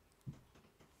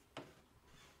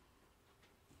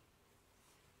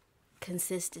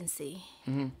consistency.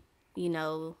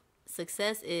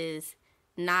 Success is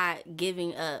not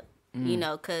giving up,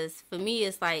 because for me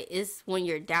it's like, it's when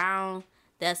you're down,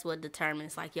 that's what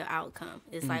determines like your outcome.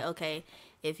 It's like, okay,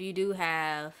 if you do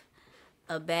have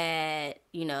a bad,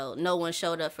 no one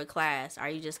showed up for class, are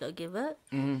you just gonna give up?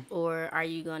 Or are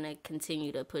you gonna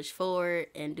continue to push forward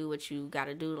and do what you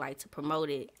gotta do, like to promote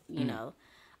it,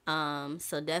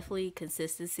 so definitely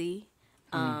consistency.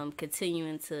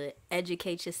 Continuing to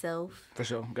educate yourself. For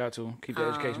sure, got to keep the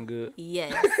education good.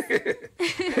 Yes.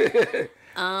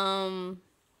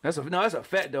 That's a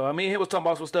fact though. I mean, he was talking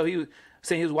about some stuff. He was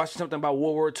saying he was watching something about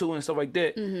World War II and stuff like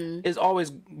that. It's always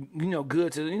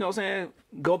good to what I'm saying,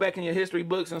 go back in your history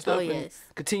books and stuff and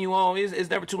continue on. It's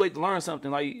never too late to learn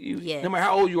something. Like no matter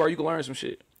how old you are, you can learn some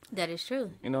shit. That is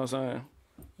true. You know what I'm saying?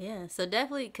 Yeah. So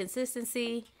definitely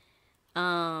consistency,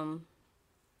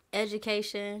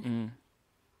 education.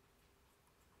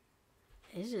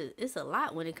 It's a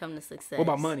lot when it comes to success. What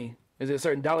about money? Is there a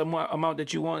certain dollar amount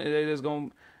that you want that is going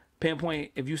to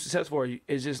pinpoint if you're successful, or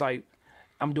it's just like,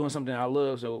 I'm doing something I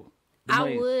love, so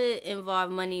I would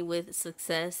involve money with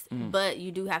success, but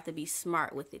you do have to be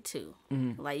smart with it too.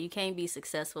 Like you can't be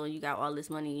successful and you got all this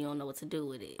money and you don't know what to do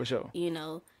with it. For sure. You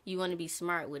want to be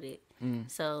smart with it.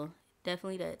 So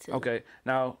definitely that too. Okay.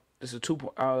 Now, this is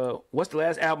what's the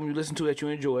last album you listened to that you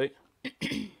enjoyed?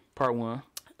 Part 1.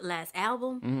 Last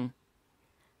album?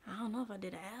 I don't know if I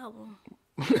did an album.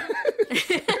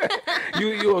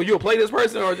 You a playlist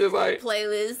person or just like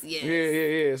playlist? Yes.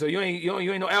 Yeah. So you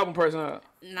ain't no album person, huh?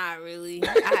 Not really.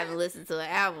 I haven't listened to an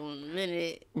album in a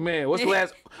minute. Man, what's the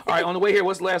last? All right, on the way here,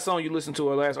 what's the last song you listened to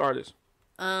or last artist?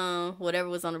 Whatever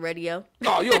was on the radio.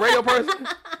 Oh, you a radio person?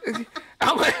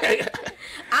 I'm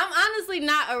honestly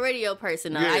not a radio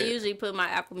person though. Yeah. I usually put my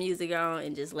Apple Music on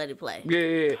and just let it play.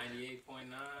 Yeah.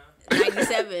 98.9.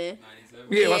 97.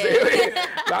 Yeah.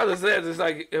 I just said it's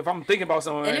like if I'm thinking about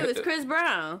something. And it was Chris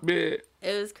Brown. Yeah.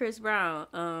 It was Chris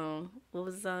Brown. What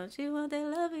was the song? She want that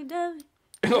lovey-dovey.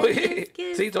 Oh yeah.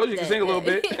 See, told you can sing a little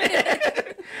bit.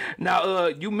 Now,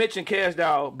 you mentioned Cash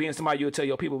Doll being somebody you would tell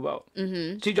your people about.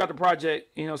 Mm-hmm. She dropped a project,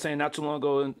 you know what I'm saying, not too long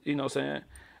ago, and you know what I'm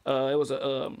saying, it was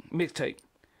a mixtape.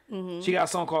 Mm-hmm. She got a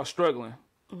song called Struggling.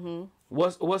 Mm-hmm.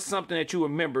 What's something that you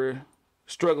remember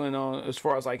struggling on as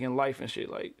far as like in life and shit,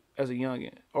 like as a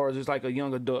youngin, or just like a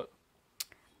young adult?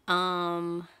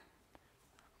 I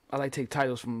like to take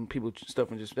titles from people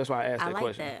stuff and just that's why I asked that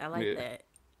question. I like that.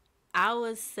 I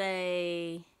would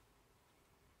say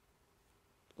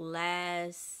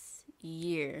last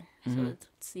year, so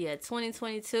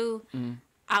 2022,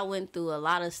 I went through a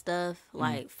lot of stuff,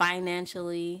 like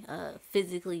financially,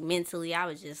 physically, mentally. I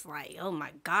was just like, oh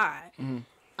my God.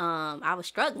 I was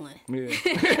struggling. Yeah.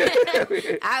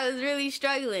 I was really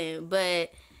struggling,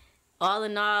 but all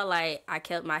in all, like, I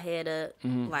kept my head up.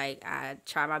 Like, I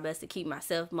tried my best to keep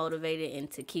myself motivated and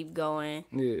to keep going.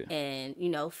 Yeah. And, you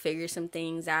know, figure some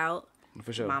things out.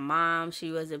 For sure. My mom,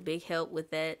 she was a big help with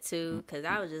that, too. Because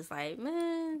I was just like,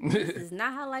 man, this is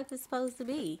not how life is supposed to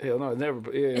be. Hell no,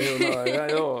 never. Yeah, hell no, not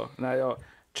at all. Not at all.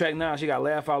 Track 9, she got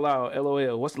Laugh Out Loud,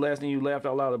 LOL. What's the last thing you laughed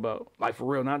out loud about? Like, for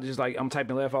real, not just like, I'm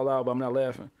typing Laugh Out Loud, but I'm not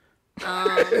laughing.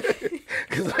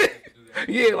 Cause like,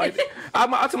 yeah, like, I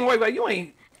told my wife, like, you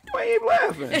ain't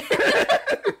laughing.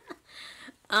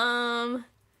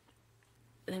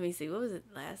 Let me see. What was the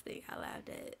last thing I laughed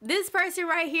at? This person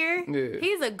right here,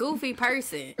 he's a goofy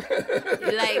person.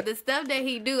 Like, the stuff that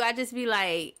he do, I just be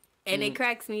like, and it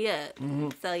cracks me up.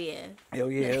 So, yeah.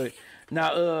 Hell yeah.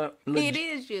 Now, it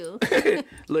is you.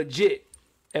 Legit.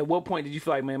 At what point did you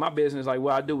feel like, man, my business, like,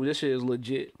 what I do, this shit is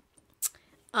legit?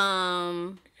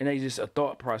 And it's just a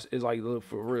thought process. It's like, look,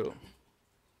 for real.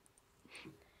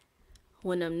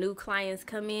 When them new clients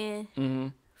come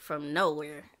in from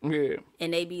nowhere. Yeah.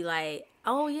 And they be like,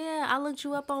 oh, yeah, I looked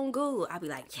you up on Google. I'll be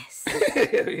like, yes.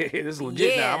 Yeah, this is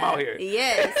legit now. I'm out here.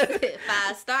 Yes.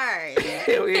 5 stars.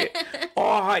 Hell yeah.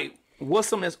 All hype. What's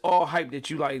something that's all hype that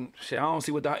you like? Shit, I don't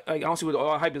see what the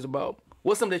all hype is about.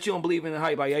 What's something that you don't believe in the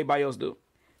hype like everybody else do?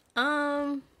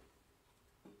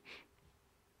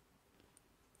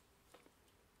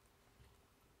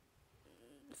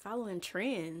 Following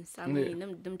trends. I mean,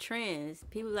 them trends.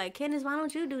 People like, Candace, why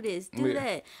don't you do this? Do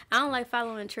that. I don't like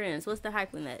following trends. What's the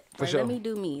hype in that? For like, sure. Let me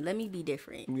do me. Let me be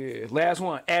different. Yeah. Last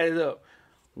one. Add it up.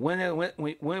 When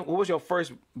what was your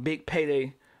first big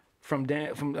payday from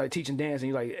like teaching dance? And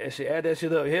you like, add that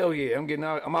shit up. Hell yeah.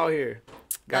 I'm out here.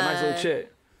 Got a nice little check.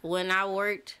 When I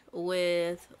worked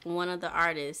with one of the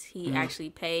artists, he actually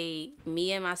paid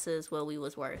me and my sis what we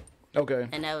was worth. Okay.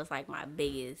 And that was like my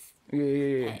biggest.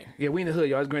 Yeah. Yeah, we in the hood,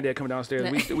 y'all. It's Granddad coming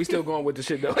downstairs. We still going with the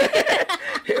shit, though.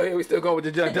 Hell yeah, we still going with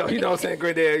the junk, though. You know what I'm saying?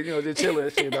 Granddad, you know, just chilling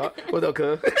and shit, dog. What's up,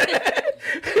 cuz?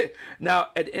 Now,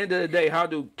 at the end of the day, how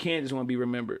do Candace want to be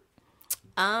remembered?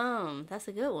 That's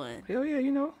a good one. Hell yeah,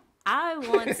 you know. I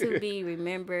want to be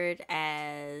remembered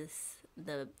as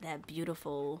that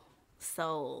beautiful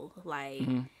soul. Like,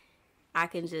 I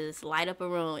can just light up a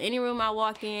room. Any room I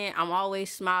walk in, I'm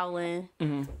always smiling.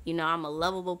 You know, I'm a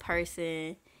lovable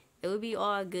person. It would be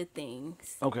all good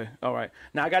things. Okay, all right.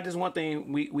 Now, I got this one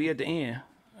thing we at the end.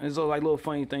 It's like little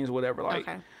funny things or whatever. Like,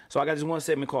 okay. So I got this one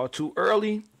segment called Too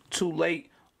Early, Too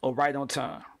Late, or Right on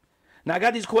Time. Now, I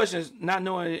got these questions not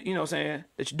knowing, you know what I'm saying,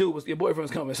 that your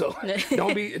boyfriend's coming. So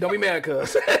don't be mad,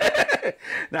 cuz.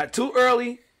 Now, too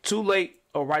early, too late,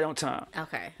 or right on time.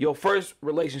 Okay. Your first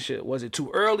relationship, was it too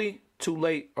early, too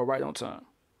late, or right on time?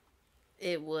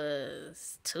 It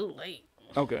was too late.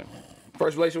 Okay.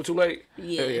 First relationship too late?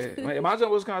 Yeah. My job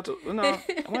was kind of no,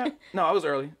 I was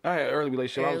early. I had an early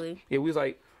relationship. Early? I was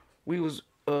I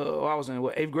was in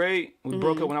 8th grade. We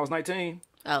broke up when I was 19.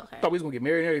 Okay. Thought we was going to get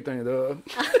married and everything.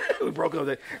 We broke up.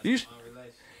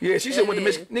 Yeah, she should went to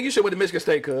Michigan. Nigga, you should went to Michigan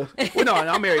State, cuz. Well, no,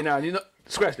 I'm married now. You know,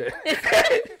 scratch that.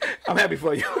 I'm happy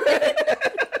for you.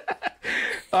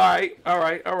 All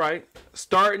right.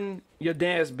 Starting your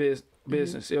dance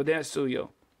business, your dance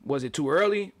studio. Was it too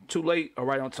early, too late, or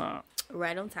right on time?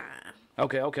 Right on time.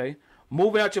 Okay.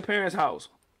 Moving out your parents' house.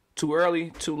 Too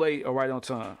early, too late, or right on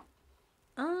time?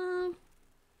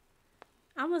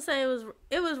 I'm gonna say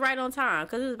it was right on time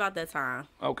because it was about that time.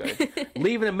 Okay.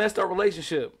 Leaving a messed up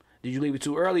relationship. Did you leave it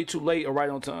too early, too late, or right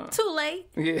on time? Too late.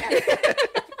 Yeah.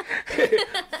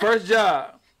 First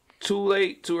job. Too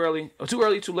late, too early, or too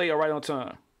early, too late, or right on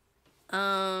time?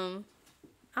 I'm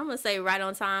gonna say right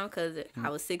on time because I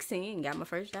was 16 and got my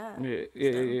first job.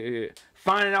 Yeah.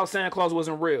 Finding out Santa Claus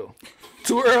wasn't real.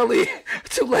 Too early,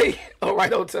 too late, or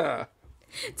right on time?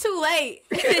 Too late.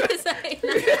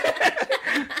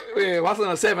 Yeah, my son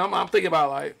is 7. I'm thinking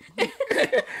about like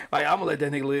I'm gonna let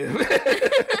that nigga live.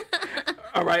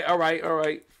 All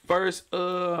right. First,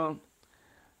 now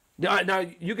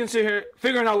you can sit here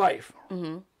figuring out life.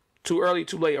 Mm-hmm. Too early,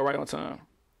 too late, or right on time?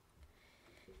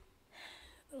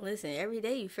 Listen, every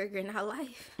day you figuring out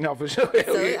life. No, for sure.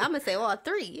 So I'm gonna say all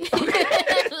 3.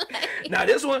 Now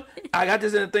this one, I got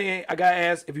this in the thing. I gotta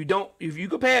ask if you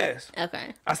could pass.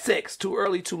 Okay. A sex, too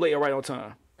early, too late, or right on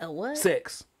time? A what?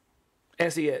 Sex.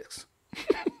 SEX.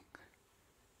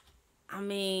 I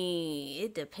mean,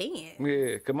 it depends.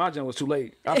 Yeah, cause my jump was too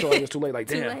late. I thought it was too late. Like,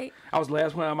 damn, late. I was the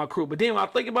last one on my crew. But then when I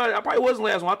think about it, I probably wasn't the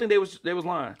last one. I think they was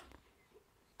lying.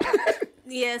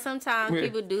 Yeah, sometimes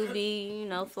people do be,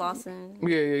 flossing.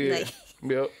 Yeah. Like,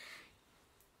 Yep.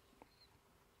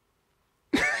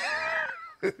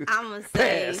 I'm gonna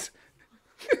say Pass.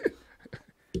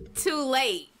 too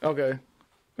late. Okay.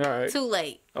 All right. Too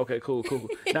late. Okay. Cool.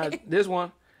 Now this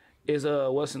one is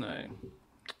what's the name?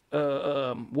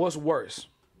 What's worse?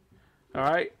 All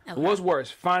right. Okay. What's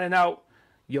worse? Finding out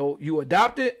you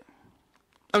adopted.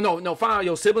 Oh no! Find out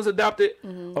your siblings adopted,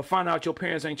 or find out your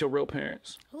parents ain't your real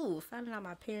parents. Ooh, finding out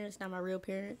my parents not my real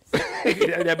parents.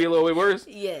 That'd be a little bit worse.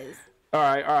 Yes. All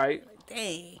right.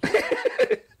 Dang.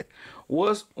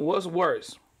 What's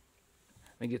worse?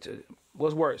 Let me get to it.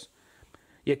 What's worse?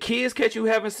 Your kids catch you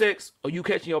having sex, or you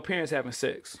catching your parents having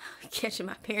sex? Catching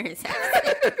my parents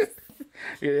having sex.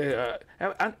 Yeah.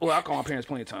 I call my parents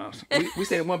plenty of times. We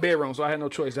stay in one bedroom, so I had no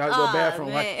choice. I had to go to the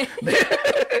bathroom.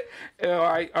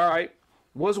 Like, all right.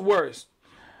 What's worse?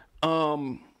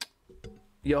 Your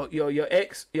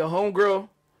ex, your homegirl,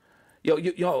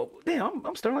 damn,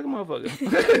 I'm starting like a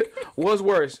motherfucker. What's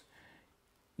worse?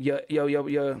 You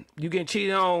getting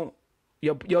cheated on?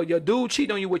 Your dude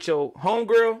cheating on you with your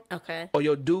homegirl? Okay. Or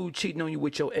your dude cheating on you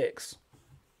with your ex?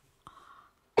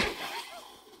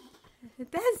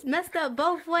 That's messed up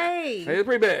both ways. Hey, it's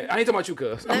pretty bad. I ain't talking about you,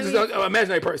 cuz. I'm just an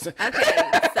imaginary person.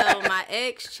 Okay, so my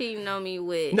ex cheating on me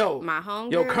with my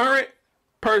homegirl? Your current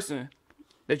person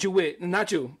that you with,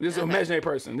 not you. This is an imaginary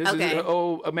person. This is an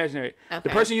old imaginary. Okay. The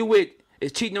person you with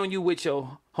is cheating on you with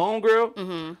your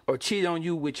homegirl or cheating on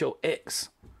you with your ex.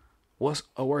 What's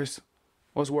worse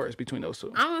between those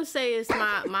two? I'm gonna say it's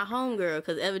my homegirl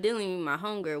because evidently my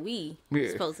homegirl we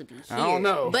supposed to be here. I don't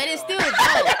know, but it's still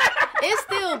both. It's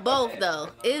still both though.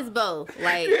 It's both.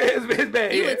 Like it's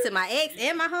bad. You went to my ex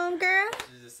and my homegirl.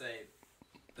 You just say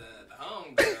the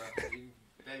homegirl.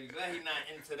 Baby, glad he's not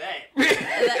into that.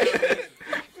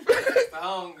 It's the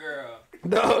homegirl.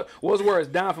 No, what's worse,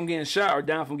 down from getting shot or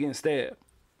down from getting stabbed?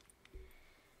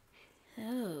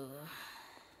 Oh.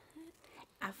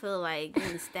 I feel like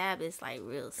getting stabbed is like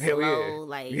real slow. Hell yeah.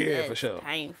 Like that's for sure.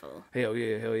 Painful. Hell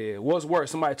yeah. What's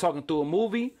worse, somebody talking through a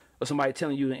movie or somebody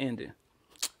telling you the ending?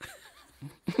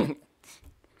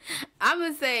 I'm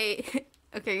gonna say,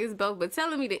 okay, it's both, but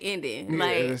telling me the ending. Yeah,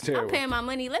 like, that's terrible. I'm paying my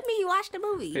money. Let me watch the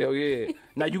movie. Hell yeah.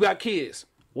 Now you got kids.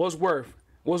 What's worse?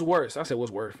 I said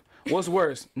what's worse? What's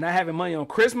worse? Not having money on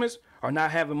Christmas or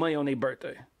not having money on their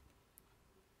birthday?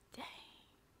 Dang.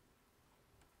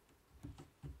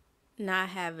 Not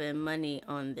having money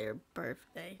on their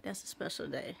birthday. That's a special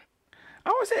day.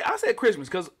 I said Christmas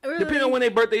because depending on when their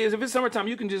birthday is, if it's summertime,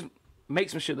 you can just make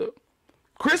some shit up.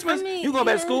 Christmas, you go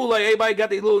back to school, like everybody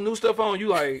got their little new stuff on. You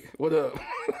like, what up?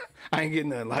 I ain't getting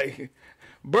nothing. Like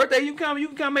birthday, you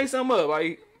can make something up.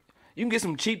 Like you can get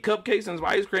some cheap cupcakes and some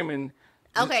ice cream and.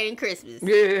 Okay, then Christmas.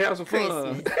 Yeah, have some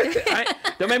fun.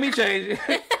 Don't make me change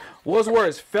it. What's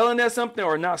worse, failing at something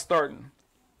or not starting?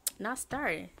 Not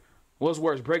starting. What's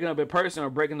worse, breaking up in person or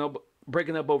breaking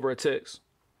up over a text?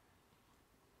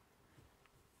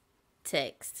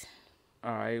 Text.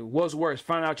 All right. What's worse,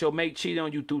 find out your mate cheated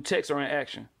on you through text or in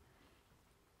action?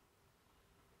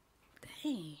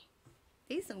 Dang.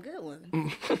 These some good ones.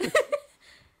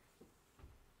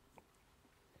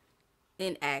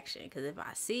 In action, because if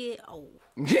I see it, oh.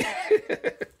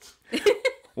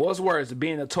 What's worse,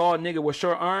 being a tall nigga with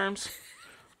short arms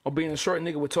or being a short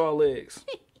nigga with tall legs?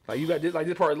 Like you got this, like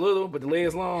this part little, but the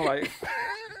legs long, like.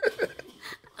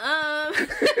 I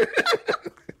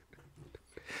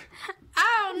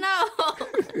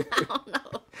don't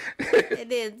know. And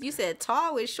then you said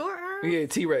tall with short arms? Yeah,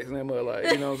 T-Rex and that mother, like,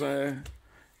 you know what I'm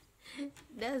saying?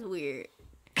 That's weird.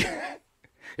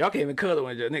 Y'all can't even cuddle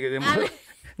with your nigga.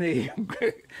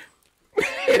 Nigga.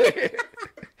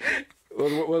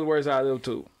 What's the worst out of them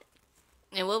two?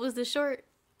 And what was the short?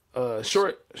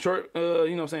 Short. You know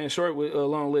what I'm saying? Short with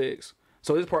long legs.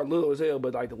 So this part little as hell,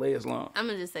 but like the legs long. I'm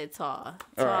gonna just say tall.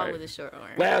 Tall with a short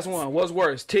arm. Last one. What's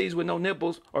worse, titties with no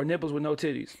nipples or nipples with no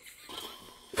titties?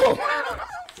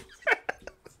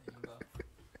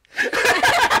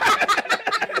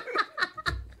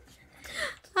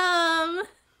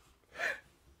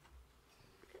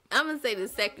 I'm gonna say the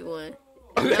second one.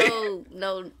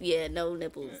 No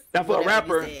nipples. Now for a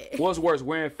rapper, what's worse,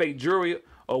 wearing fake jewelry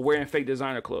or wearing fake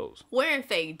designer clothes? Wearing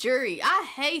fake jewelry. I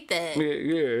hate that.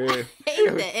 Yeah. I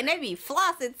hate that. And they be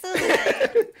flossing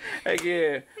too. Heck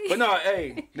yeah. But no,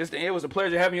 hey, it was a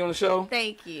pleasure having you on the show.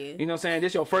 Thank you. You know what I'm saying?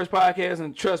 This your first podcast,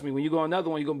 and trust me, when you go on another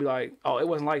one, you're going to be like, oh, it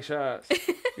wasn't like Shad's.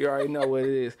 You already know what it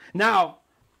is. Now,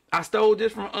 I stole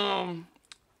this from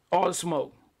All the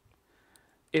Smoke.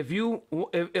 If you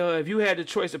had the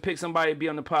choice to pick somebody to be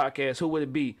on the podcast, who would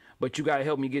it be? But you got to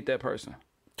help me get that person.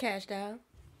 Cash down.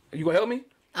 You going to help me?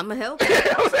 I'm going to help.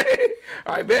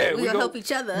 All right, bad. We gonna help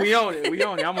each other. We own it. I'm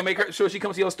going to make sure she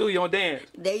comes to your studio and dance.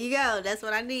 There you go. That's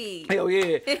what I need. Hell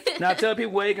yeah. Now tell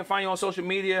people where they can find you on social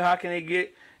media. How can they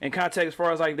get in contact as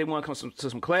far as like they want to come to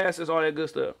some classes, all that good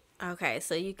stuff. Okay,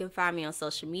 so you can find me on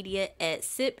social media at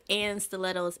Sip and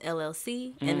Stilettos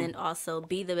LLC, and then also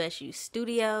Be The Best You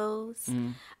Studios.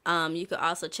 You can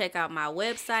also check out my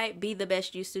website,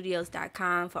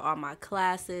 BeTheBestYouStudios.com, for all my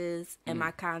classes, and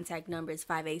my contact number is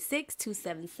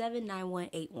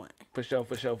 586-277-9181. For sure.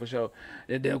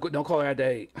 And then don't call her at the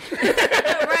 8.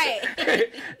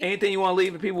 Right. Anything you want to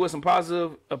leave the people with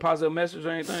a positive message or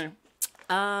anything?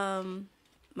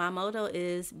 My motto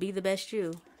is be the best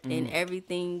you in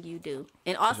everything you do.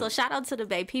 And also, shout out to the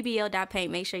babe,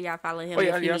 PBL.paint. Make sure y'all follow him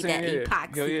if you need that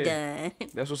epoxy done.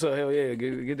 That's what's up. Hell yeah.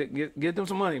 Get them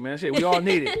some money, man. Shit, we all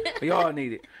need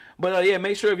it. But yeah,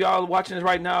 make sure if y'all watching this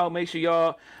right now, make sure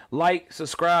y'all like,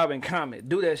 subscribe, and comment.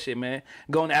 Do that shit, man.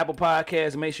 Go on the Apple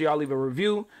Podcasts. Make sure y'all leave a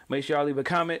review. Make sure y'all leave a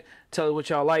comment. Tell us what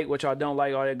y'all like, what y'all don't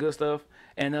like, all that good stuff.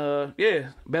 And yeah,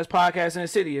 best podcast in the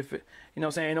city. If it, you know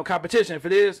what I'm saying, ain't no competition. If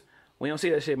it is, we don't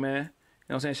see that shit, man.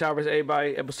 You know what I'm saying? Shout out to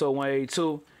everybody. Episode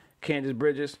 182. Candace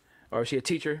Bridges. Or is she a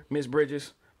teacher? Miss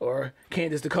Bridges. Or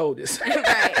Candace the Coldest.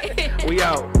 Right. We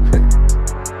out.